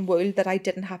cotton wool, that I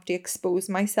didn't have to expose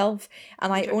myself.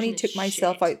 And I only took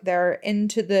myself out there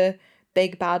into the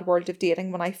big bad world of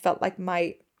dating when I felt like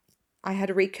I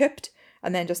had recouped,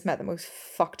 and then just met the most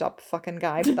fucked up fucking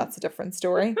guy. But that's a different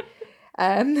story.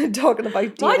 Talking about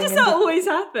dating. Why does that always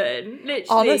happen? Literally,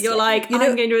 honestly, you're like,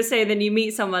 I'm going to say, then you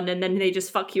meet someone and then they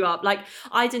just fuck you up. Like,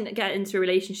 I didn't get into a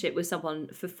relationship with someone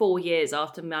for 4 years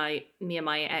after me and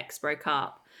my ex broke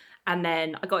up. And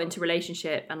then I got into a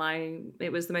relationship, and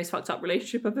it was the most fucked up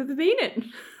relationship I've ever been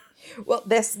in. Well,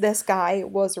 this guy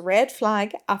was red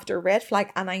flag after red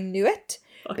flag, and I knew it.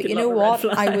 But you know what?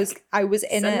 I was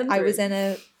in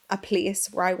a place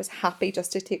where I was happy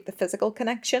just to take the physical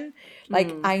connection.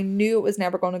 Like, I knew it was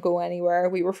never going to go anywhere.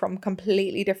 We were from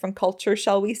completely different cultures,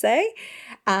 shall we say.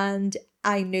 And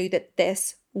I knew that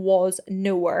this was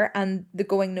nowhere, and the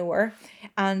going nowhere.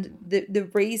 And the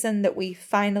reason that we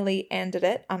finally ended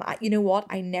it, and you know what?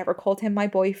 I never called him my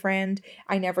boyfriend.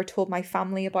 I never told my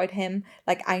family about him.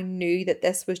 Like, I knew that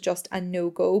this was just a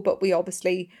no-go, but we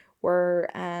obviously were,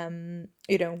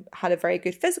 had a very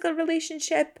good physical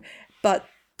relationship, but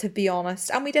to be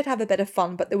honest, and we did have a bit of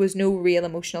fun, but there was no real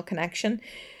emotional connection.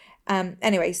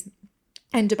 Anyways,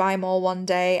 in Dubai Mall one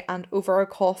day, and over a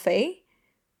coffee,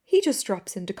 he just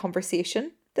drops into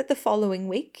conversation that the following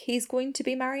week he's going to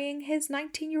be marrying his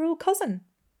 19-year-old cousin.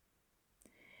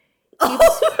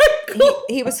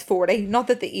 He was 40. Not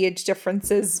that the age difference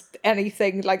is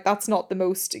anything, like, that's not the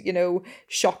most,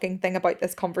 shocking thing about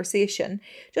this conversation.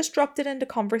 Just dropped it into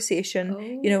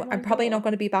conversation. I'm probably not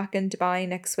going to be back in Dubai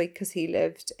next week because he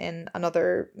lived in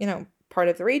another, part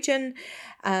of the region.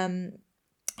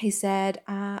 He said,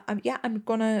 I'm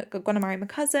gonna marry my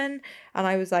cousin. And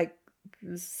I was like,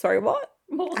 sorry, what?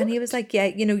 And he was like, yeah,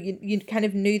 you kind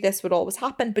of knew this would always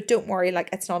happen, but don't worry, like,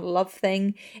 it's not a love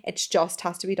thing. It's just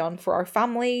has to be done for our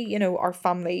family, our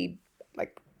family,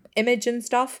 like, image and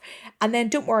stuff. And then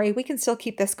don't worry, we can still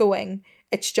keep this going.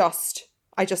 It's just,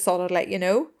 I just thought I'd let you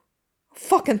know.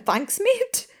 Fucking thanks,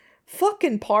 mate.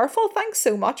 Fucking powerful. Thanks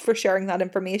so much for sharing that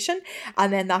information.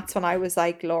 And then that's when I was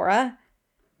like, Laura,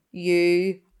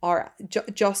 you are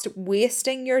just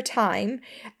wasting your time.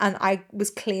 And I was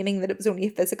claiming that it was only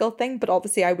a physical thing, but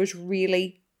obviously I was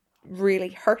really, really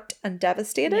hurt and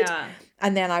devastated. Yeah.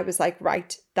 And then I was like,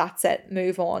 right, that's it,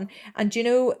 move on. And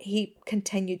he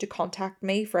continued to contact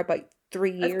me for about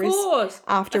 3 years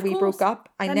after we broke up.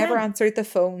 I never answered the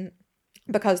phone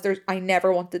because I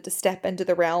never wanted to step into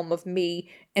the realm of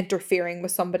me interfering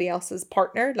with somebody else's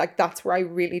partner. Like, that's where I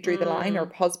really drew the line,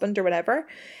 or husband or whatever.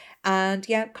 And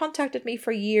yeah, contacted me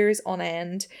for years on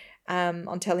end,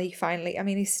 until he finally,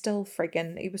 he's still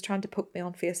he was trying to poke me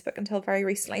on Facebook until very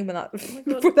recently when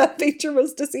that feature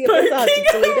was disabled. I had to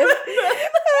delete it.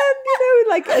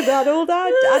 Like that old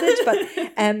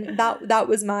adage. But that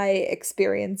was my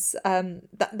experience.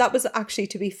 That was actually,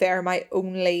 to be fair, my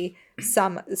only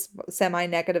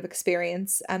semi-negative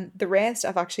experience. The rest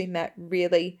I've actually met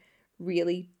really,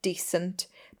 really decent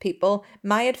people.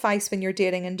 My advice when you're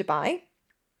dating in Dubai,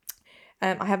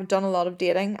 I haven't done a lot of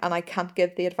dating and I can't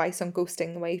give the advice on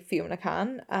ghosting the way Fiona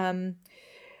can.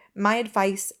 My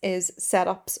advice is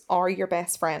setups are your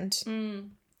best friend.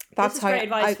 That's great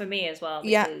advice for me as well.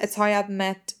 Yeah, it's how I've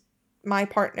met my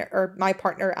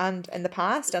partner and in the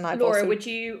past. And Laura, would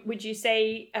you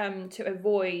say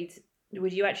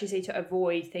would you actually say to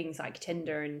avoid things like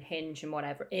Tinder and Hinge and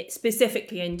whatever?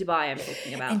 Specifically in Dubai, I'm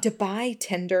talking about. In Dubai,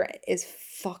 Tinder is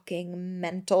fucking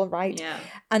mental, right? Yeah.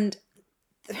 And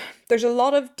there's a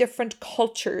lot of different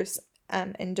cultures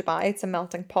in Dubai. It's a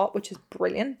melting pot, which is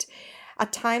brilliant.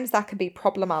 At times that can be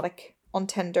problematic on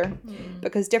Tinder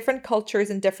because different cultures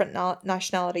and different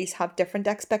nationalities have different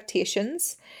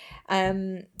expectations,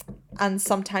 and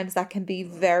sometimes that can be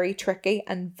very tricky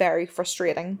and very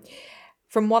frustrating.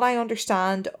 From what I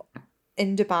understand,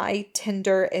 in Dubai,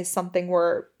 Tinder is something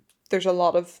where there's a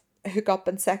lot of hookup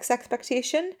and sex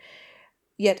expectation,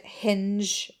 yet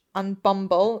Hinge and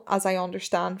Bumble, as I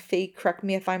understand, Fee, correct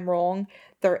me if I'm wrong,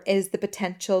 there is the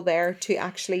potential there to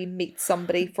actually meet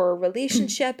somebody for a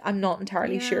relationship. I'm not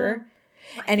entirely sure.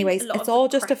 Anyways, it's all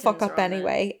just a fuck up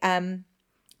anyway.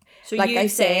 So like I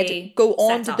said, go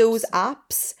on to those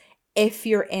apps if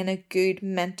you're in a good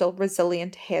mental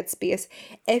resilient headspace.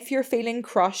 If you're feeling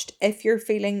crushed, if you're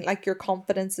feeling like your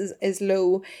confidence is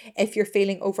low, if you're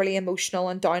feeling overly emotional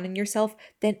and down on yourself,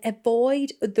 then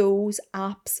avoid those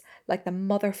apps like the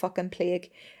motherfucking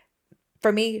plague.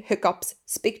 For me, hookups,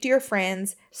 speak to your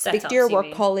friends, speak to your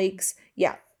work colleagues.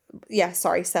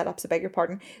 Setups, I beg your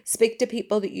pardon. Speak to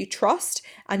people that you trust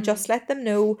and just let them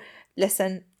know,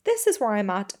 listen, this is where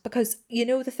I'm at, because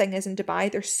the thing is, in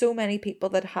Dubai, there's so many people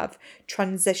that have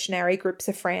transitionary group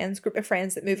of friends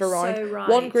that move around. So right.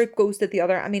 One group goes to the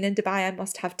other. In Dubai, I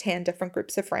must have 10 different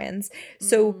groups of friends.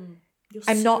 So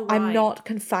I'm not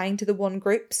confined to the one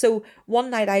group. So one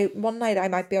night I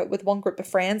might be out with one group of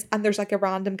friends and there's like a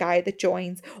random guy that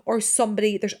joins, or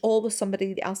there's always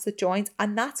somebody else that joins.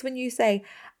 And that's when you say,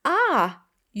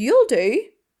 you'll do.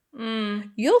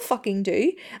 You'll fucking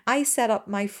do. I set up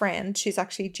my friend, she's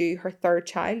actually due her third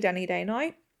child any day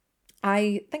now.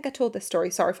 I think I told this story,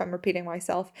 sorry if I'm repeating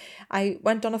myself. I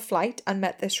went on a flight and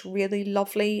met this really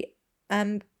lovely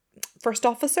first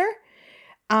officer,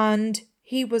 and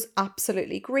he was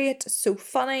absolutely great, so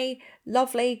funny,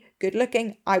 lovely, good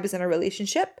looking. I was in a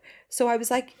relationship, so I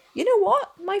was like, you know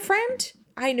what, my friend,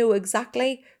 I know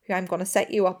exactly who I'm going to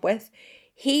set you up with.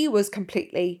 He was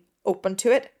completely open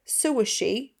to it, so was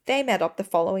she. They met up the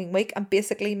following week and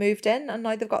basically moved in, and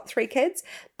now they've got 3 kids.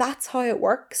 That's how it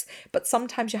works. But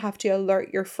sometimes you have to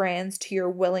alert your friends to your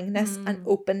willingness and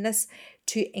openness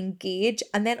to engage,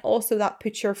 and then also that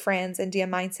puts your friends into a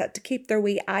mindset to keep their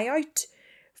wee eye out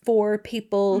for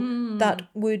people that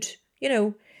would,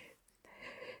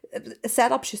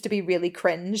 setups used to be really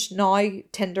cringe. Now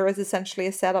Tinder is essentially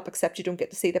a setup, except you don't get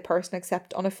to see the person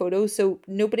except on a photo. So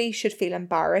nobody should feel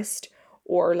embarrassed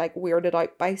or like weirded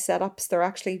out by setups. They're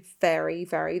actually very,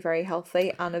 very, very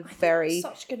healthy and a very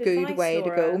good advice, way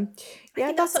Laura. to go. I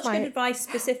think that's such good advice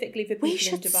specifically for people We in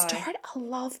should Dubai. start a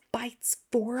Love Bites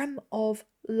forum of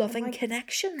loving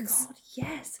connections. God,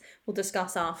 yes. We'll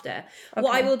discuss after. Okay.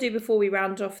 What I will do before we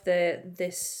round off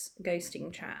this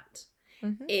ghosting chat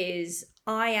is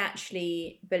I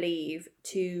actually believe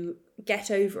to get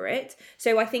over it.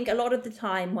 So I think a lot of the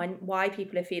time why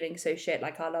people are feeling so shit,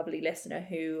 like our lovely listener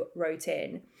who wrote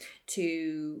in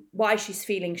to why she's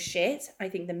feeling shit, I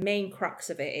think the main crux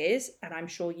of it is, and I'm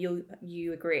sure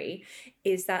you agree,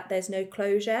 is that there's no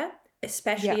closure,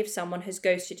 especially if someone has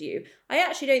ghosted you. I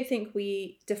actually don't think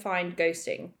we defined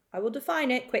ghosting. I will define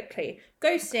it quickly.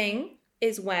 Ghosting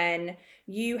is when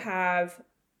you have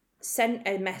sent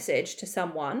a message to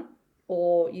someone,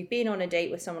 or you've been on a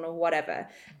date with someone or whatever,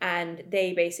 and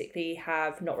they basically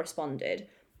have not responded.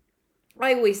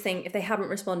 I always think if they haven't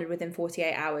responded within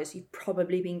 48 hours, you've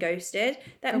probably been ghosted.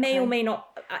 That may or may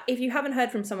not, if you haven't heard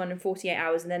from someone in 48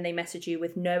 hours and then they message you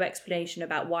with no explanation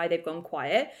about why they've gone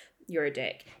quiet, you're a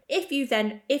dick. If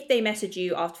they message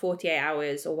you after 48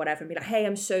 hours or whatever and be like, hey,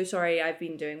 I'm so sorry, I've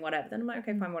been doing whatever, then I'm like,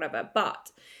 okay, fine, whatever. But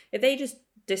if they just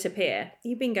disappear,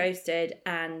 you've been ghosted,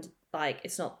 and like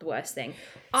it's not the worst thing.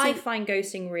 I find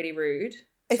ghosting really rude.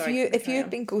 If you've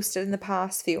been ghosted in the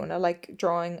past, Fiona, like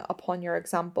drawing upon your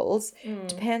examples,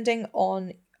 depending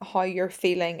on how you're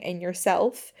feeling in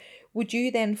yourself, would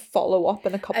you then follow up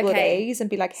in a couple of days and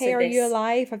be like, hey, are you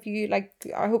alive? Have you, like,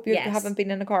 I hope you haven't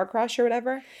been in a car crash or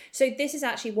whatever? So this is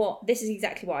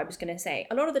exactly what I was going to say.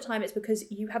 A lot of the time it's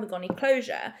because you haven't got any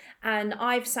closure, and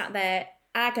I've sat there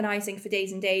agonizing for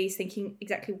days and days thinking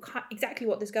exactly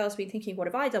what this girl's been thinking. What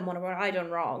have I done? What have I done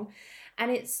wrong?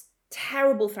 And it's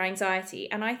terrible for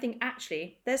anxiety. And I think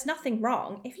actually there's nothing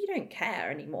wrong if you don't care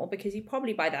anymore, because you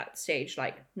probably by that stage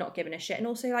like not giving a shit. And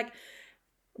also like,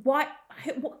 why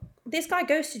this guy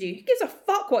ghosted you? Who gives a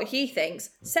fuck what he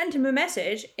thinks? Send him a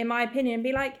message, in my opinion, and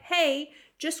be like, hey,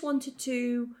 just wanted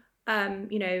to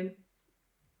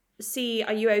see,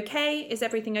 are you okay? Is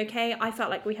everything okay? I felt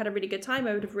like we had a really good time.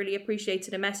 I would have really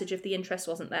appreciated a message if the interest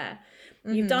wasn't there.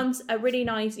 You've done a really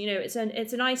nice, it's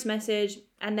a nice message,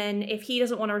 and then if he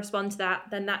doesn't want to respond to that,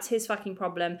 then that's his fucking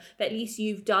problem. But at least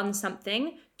you've done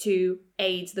something to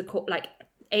aid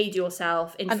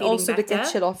yourself in feeling better. And also to get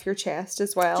shit off your chest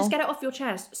as well. Just get it off your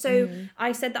chest. So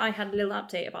I said that I had a little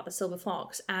update about the Silver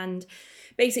Fox, and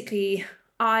basically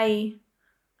I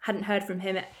hadn't heard from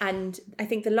him, and I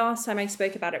think the last time I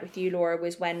spoke about it with you, Laura,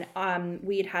 was when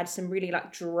we had some really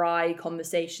like dry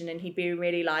conversation, and he'd been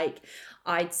really like,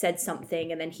 I'd said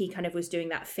something and then he kind of was doing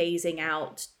that phasing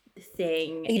out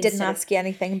thing. He didn't ask you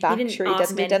anything back. He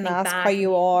didn't ask how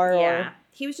you are. Yeah,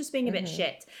 he was just being a bit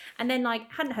shit. And then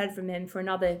like hadn't heard from him for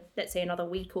another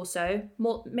week or so,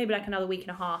 more maybe like another week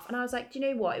and a half. And I was like, do you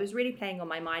know what? It was really playing on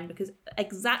my mind, because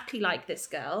exactly like this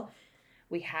girl,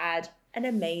 we had an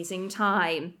amazing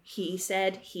time. He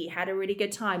said he had a really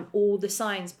good time. All the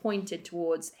signs pointed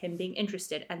towards him being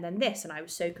interested. And then this, and I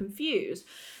was so confused.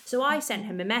 So I sent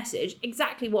him a message,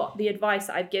 exactly what the advice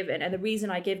that I've given. And the reason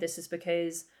I give this is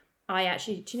because I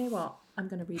actually, do you know what? I'm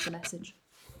going to read the message.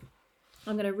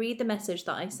 I'm going to read the message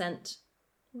that I sent.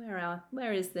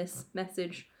 Where is this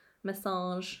message?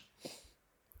 Massage.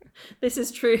 This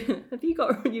is true. You've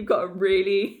got a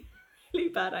really, really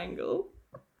bad angle.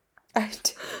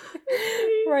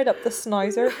 Right up the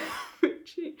snouser.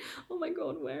 Oh my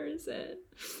god, where is it?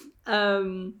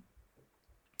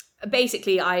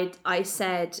 Basically I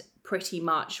said pretty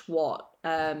much what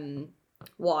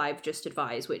I've just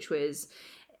advised, which was,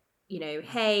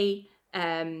 hey,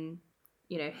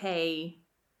 hey.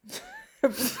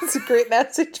 It's a great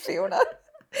message, Fiona.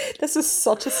 This is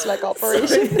such a slick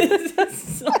operation.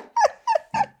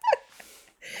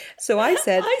 So I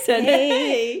said,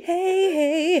 hey.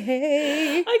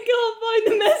 I can't find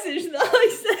the message that I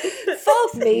said.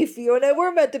 Fuck me, Fiona.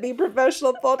 We're meant to be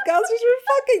professional podcasters. We're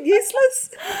fucking useless.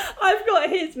 I've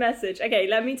got his message. Okay,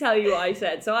 let me tell you what I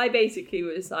said. So I basically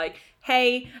was like,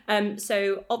 hey,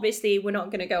 so obviously we're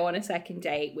not going to go on a second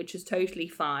date, which is totally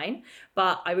fine.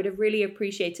 But I would have really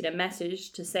appreciated a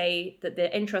message to say that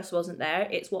the interest wasn't there.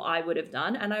 It's what I would have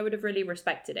done, and I would have really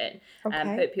respected it.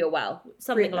 Okay. Hope you're well.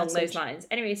 Something Great along message. those lines.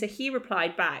 Anyway, so he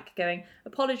replied back going,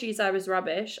 apologies, I was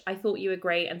rubbish. I thought you were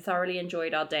great and thoroughly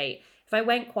enjoyed our date. If I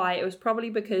went quiet, it was probably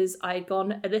because I had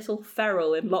gone a little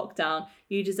feral in lockdown.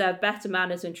 You deserve better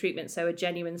manners and treatment, so a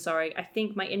genuine sorry. I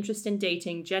think my interest in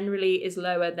dating generally is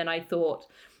lower than I thought.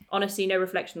 Honestly, no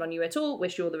reflection on you at all.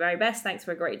 Wish you all the very best. Thanks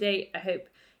for a great date. I hope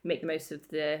you make the most of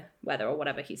the weather, or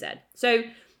whatever he said. So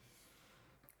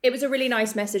it was a really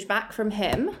nice message back from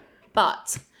him,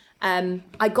 but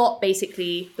I got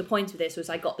basically, the point of this was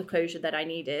I got the closure that I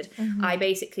needed. I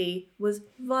basically was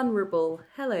vulnerable.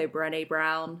 Hello, Brené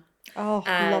Brown. Oh,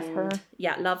 love her.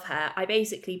 Yeah, love her. I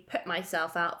basically put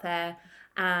myself out there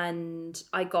and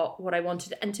I got what I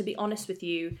wanted. And to be honest with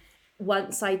you,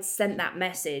 once I'd sent that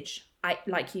message, I,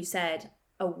 like you said,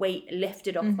 a weight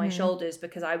lifted off my shoulders,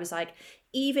 because I was like,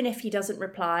 even if he doesn't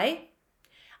reply,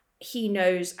 he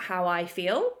knows how I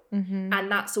feel,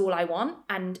 and that's all I want.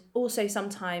 And also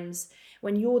sometimes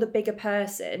when you're the bigger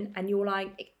person and you're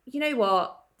like, you know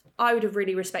what, I would have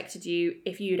really respected you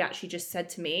if you'd actually just said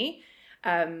to me,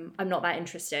 I'm not that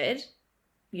interested,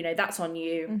 you know, that's on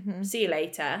you, see you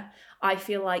later. I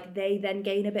feel like they then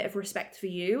gain a bit of respect for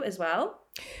you as well.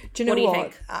 Do you know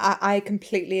what? Think? I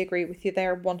completely agree with you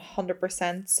there,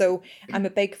 100%. So I'm a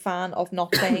big fan of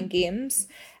not playing games.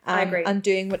 I agree. And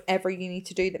doing whatever you need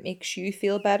to do that makes you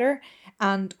feel better.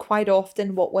 And quite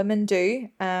often what women do,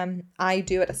 I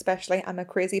do it especially, I'm a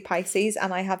crazy Pisces,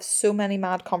 and I have so many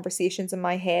mad conversations in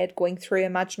my head going through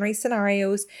imaginary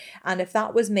scenarios. And if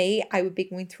that was me, I would be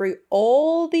going through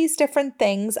all these different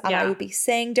things, and I would be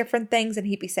saying different things, and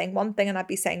he'd be saying one thing and I'd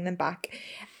be saying them back.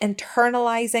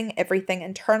 Internalizing everything,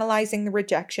 internalizing the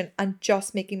rejection, and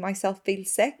just making myself feel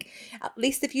sick. At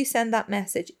least if you send that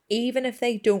message, even if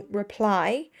they don't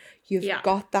reply, you've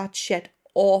got that shit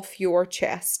off your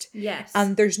chest. Yes.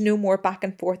 And there's no more back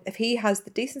and forth. If he has the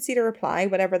decency to reply,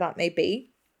 whatever that may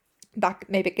be, that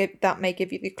may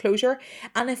give you the closure.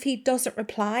 And if he doesn't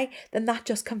reply, then that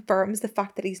just confirms the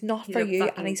fact that he's not for you,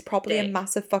 and he's probably a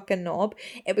massive fucking knob.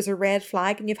 It was a red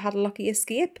flag and you've had a lucky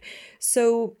escape.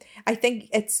 So I think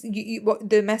it's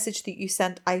the message that you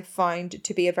sent, I found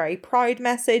to be a very proud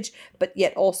message, but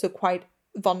yet also quite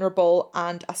vulnerable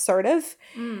and assertive.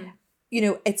 You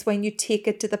know, it's when you take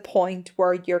it to the point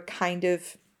where you're kind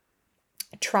of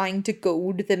trying to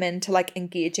goad them into like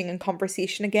engaging in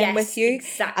conversation again with you.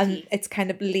 Exactly. And it's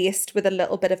kind of laced with a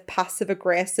little bit of passive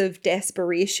aggressive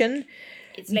desperation.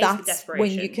 It's laced with desperation.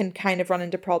 When you can kind of run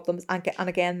into problems. And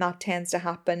again, that tends to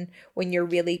happen when you're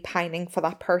really pining for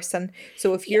that person.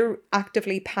 So if you're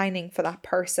actively pining for that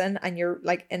person and you're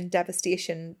like in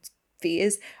devastation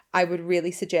phase, I would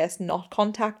really suggest not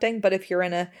contacting. But if you're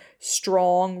in a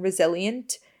feeling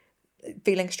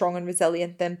strong and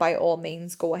resilient, then by all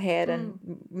means go ahead and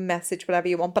message whatever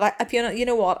you want. But if you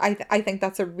know what, I think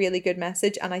that's a really good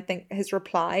message, and I think his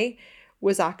reply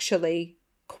was actually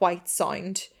quite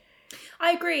sound.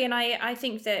 I agree, and I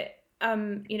think that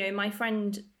you know, my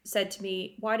friend said to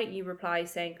me, why don't you reply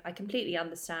saying, I completely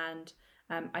understand,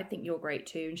 I think you're great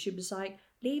too. And she was like,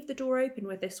 leave the door open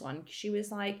with this one. She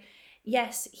was like,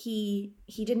 yes, he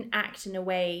didn't act in a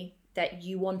way that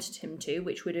you wanted him to,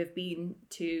 which would have been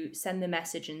to send the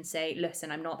message and say,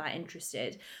 listen, I'm not that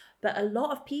interested. But a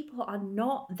lot of people are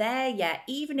not there yet,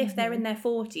 even if they're in their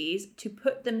 40s, to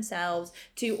put themselves,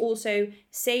 to also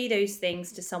say those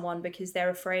things to someone because they're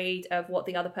afraid of what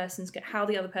how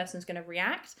the other person's going to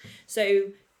react. So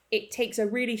it takes a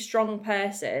really strong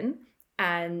person,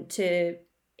 and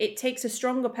it takes a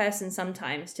stronger person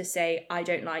sometimes to say, I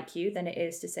don't like you, than it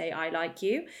is to say, I like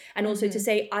you. And also to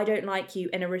say, I don't like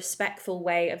you in a respectful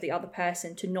way of the other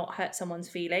person, to not hurt someone's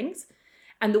feelings.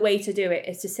 And the way to do it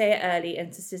is to say it early, and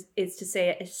is to say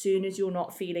it as soon as you're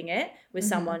not feeling it with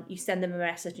someone. You send them a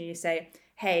message and you say,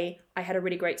 hey, I had a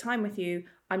really great time with you.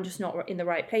 I'm just not in the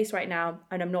right place right now,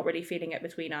 and I'm not really feeling it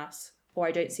between us, or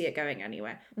I don't see it going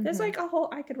anywhere. There's like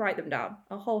I could write them down,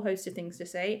 a whole host of things to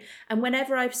say. And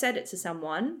whenever I've said it to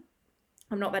someone,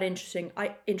 I'm not that interesting.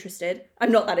 I'm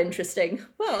not that interesting.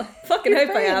 Well, I fucking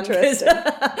hope I am, because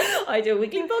I do a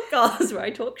weekly podcast where I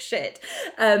talk shit.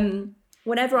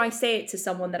 Whenever I say it to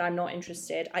someone that I'm not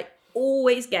interested, I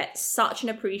always get such an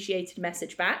appreciated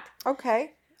message back.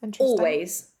 Okay, interesting.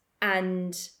 Always.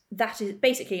 And that is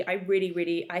basically, I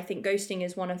think ghosting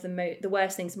is one of the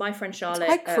worst things. My friend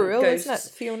Charlotte, it's quite cruel, ghosts. Isn't it,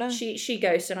 Fiona? She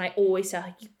ghosts, and I always tell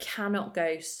her, you cannot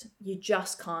ghost. You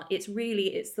just can't. It's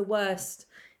the worst.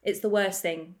 It's the worst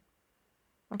thing.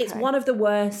 Okay. It's one of the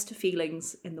worst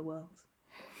feelings in the world.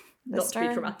 Not to be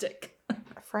dramatic.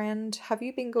 Friend, have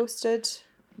you been ghosted?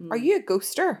 Are you a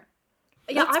ghoster?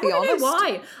 Yeah, I want to know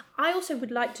why. I also would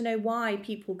like to know why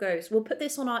people ghost. We'll put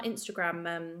this on our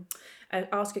Instagram,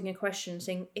 asking a question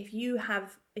saying, if you're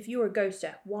a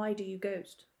ghoster, why do you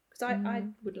ghost? Because I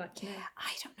would like to know.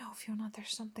 I don't know, Fiona.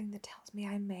 There's something that tells me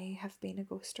I may have been a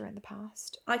ghoster in the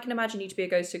past. I can imagine you to be a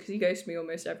ghoster because you ghost me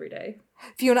almost every day.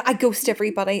 Fiona, I ghost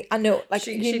everybody. I know, like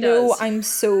she know, I'm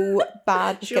so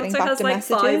bad at getting back to messages.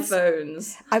 She also has 5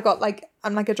 phones.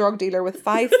 I'm like a drug dealer with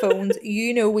 5 phones.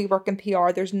 You know, we work in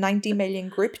PR. There's 90 million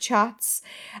group chats,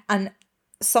 and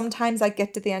sometimes I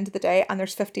get to the end of the day and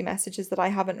there's 50 messages that I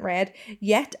haven't read.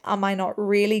 Yet, am I not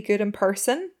really good in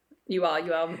person? You are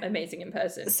amazing in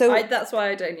person. So that's why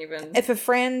I don't even... If a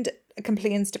friend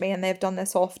complains to me, and they've done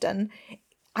this often,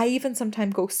 I even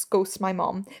sometimes ghost my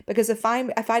mom, because if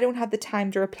I don't have the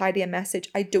time to reply to a message,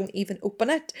 I don't even open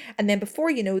it, and then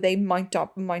before you know, they mount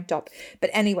up. But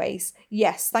anyways,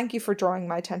 yes, thank you for drawing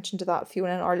my attention to that,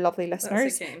 Fiona, and our lovely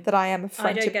listeners, that I am a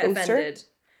friendship ghoster. I don't get offended.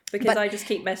 Because I just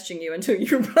keep messaging you until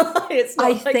you reply. It's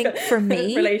not I think for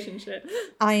me, relationship.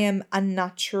 I am a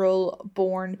natural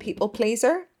born people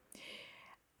pleaser.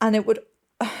 And it would...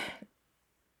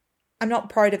 I'm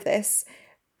not proud of this,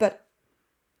 but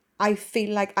I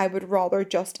feel like I would rather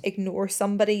just ignore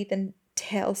somebody than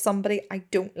tell somebody I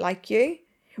don't like you.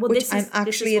 Well, which I'm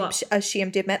actually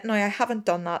ashamed to admit. Now, I haven't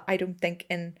done that, I don't think,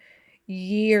 in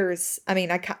years. I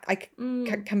mean, I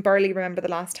can barely remember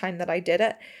the last time that I did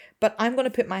it. But I'm going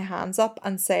to put my hands up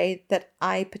and say that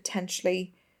I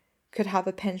potentially could have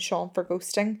a penchant for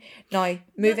ghosting. Now,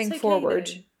 moving forward...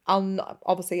 Though.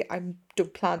 Obviously I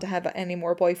don't plan to have any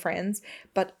more boyfriends,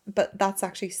 but that's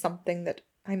actually something that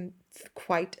I'm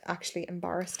quite actually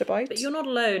embarrassed about. But you're not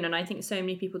alone, and I think so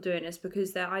many people doing this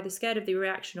because they're either scared of the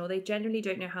reaction or they genuinely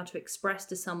don't know how to express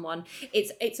to someone.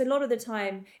 It's a lot of the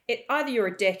time either you're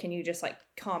a dick and you just like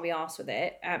can't be arsed with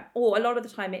it, or a lot of the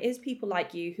time it is people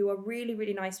like you who are really,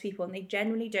 really nice people and they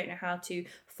genuinely don't know how to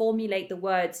formulate the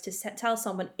words to tell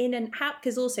someone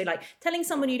because also like telling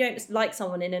someone you don't like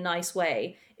someone in a nice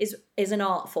way is an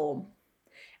art form.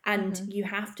 And you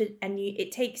have to,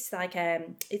 it takes like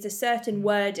it's a certain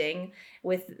wording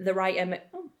with the right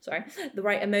the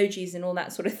right emojis and all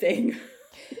that sort of thing.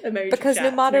 Because no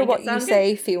matter what you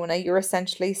say, Fiona, you're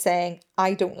essentially saying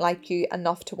I don't like you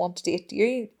enough to want to date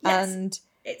you. Yes, and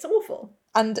it's awful.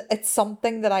 And it's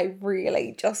something that I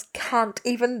really just can't,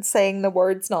 even saying the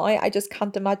words now, I just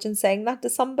can't imagine saying that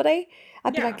to somebody.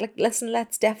 I'd be like, listen,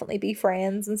 let's definitely be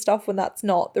friends and stuff, when that's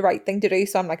not the right thing to do.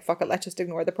 So I'm like, fuck it, let's just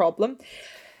ignore the problem.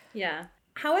 Yeah.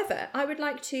 However, I would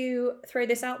like to throw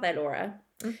this out there, Laura.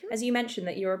 As you mentioned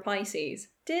that you're a Pisces.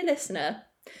 Dear listener,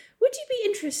 would you be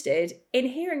interested in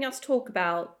hearing us talk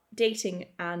about dating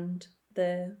and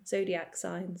the zodiac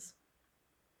signs?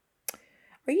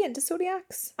 Are you into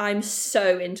zodiacs? I'm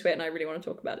so into it and I really want to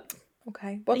talk about it.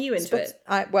 Okay. Are you into it?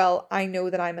 I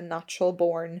know that I'm a natural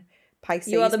born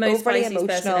Pisces. You are the most overly Pisces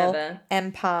person ever.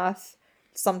 Empath,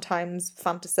 sometimes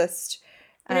fantasist.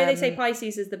 You know, they say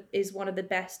Pisces is one of the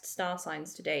best star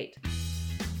signs to date.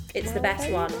 It's the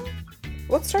best one.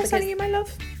 What star sign are you, my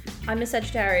love? I'm a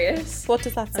Sagittarius. What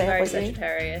does that say? I'm very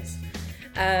Sagittarius.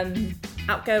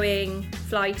 Outgoing,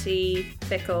 flighty,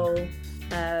 fickle,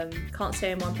 can't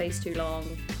stay in one place too long.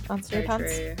 Answer your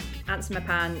pants. True. Answer my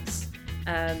pants.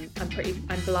 I'm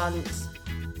blunt.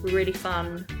 We're really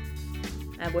fun.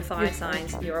 We're fire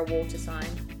signs. You're a water sign.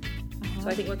 So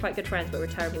I think we're quite good friends, but we're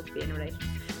terrible to be in a relationship.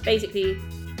 Basically,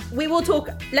 let's talk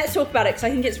about it, because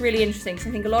I think it's really interesting, because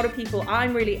I think a lot of people,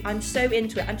 I'm so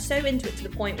into it to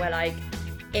the point where, like,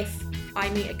 if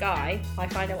I meet a guy, I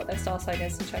find out what their star sign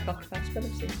is and check our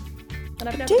compatibility. And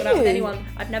I've never gone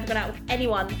out with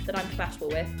anyone that I'm compatible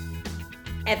with.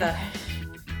 Ever.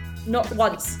 Not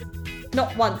once.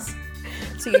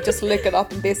 So you just look it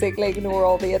up and basically ignore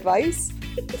all the advice?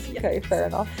 Yes. Okay, fair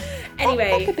enough.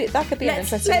 Anyway, that could be an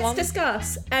interesting one. Let's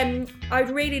discuss.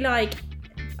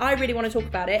 I really want to talk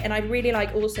about it, and I'd really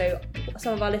like also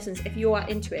some of our listeners, if you are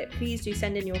into it, please do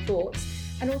send in your thoughts,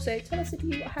 and also tell us if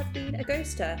you have been a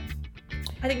ghoster.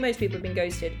 I think most people have been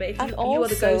ghosted, but if you are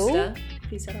the ghoster,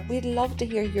 please tell us. We'd love to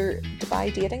hear your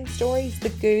Dubai dating stories, the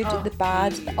good, the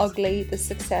bad, the ugly, the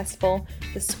successful,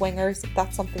 the swingers.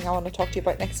 That's something I want to talk to you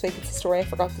about next week. It's a story I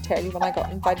forgot to tell you when I got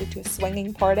invited to a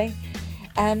swinging party.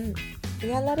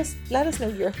 Let us know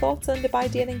your thoughts on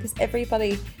Dubai dating, because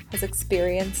everybody has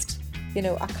experienced, you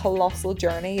know, a colossal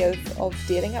journey of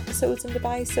dating episodes in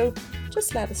Dubai. So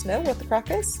just let us know what the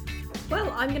crack is. Well,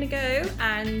 I'm going to go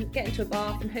and get into a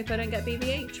bath and hope I don't get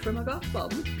BVH from a bath bomb.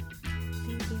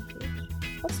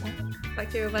 BVH? What's that?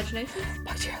 Bacterial vaginosis.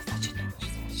 Bacterial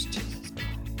vaginosis. Jesus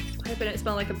Christ. I hope I don't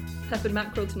smell like a peppered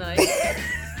mackerel tonight.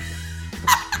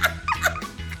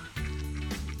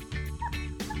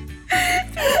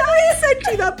 I sent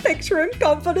you that picture in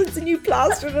confidence and you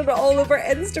plastered it all over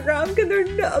Instagram. Can there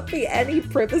not be any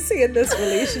privacy in this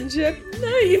relationship?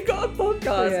 No, you've got a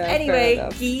podcast. Yeah, anyway,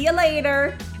 see you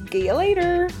later. See you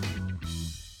later.